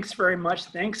 Thanks very much.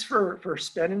 Thanks for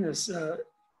spending this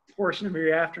portion of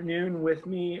your afternoon with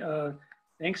me.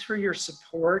 Thanks for your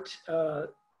support.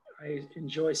 I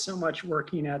enjoy so much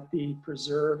working at the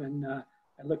preserve, and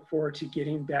I look forward to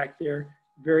getting back there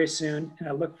very soon. And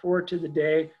I look forward to the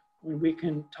day when we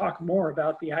can talk more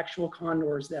about the actual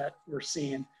condors that we're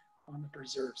seeing on the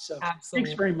preserve. So absolutely.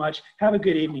 Thanks very much. Have a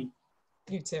good evening.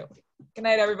 You too. Good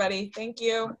night, everybody. Thank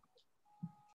you.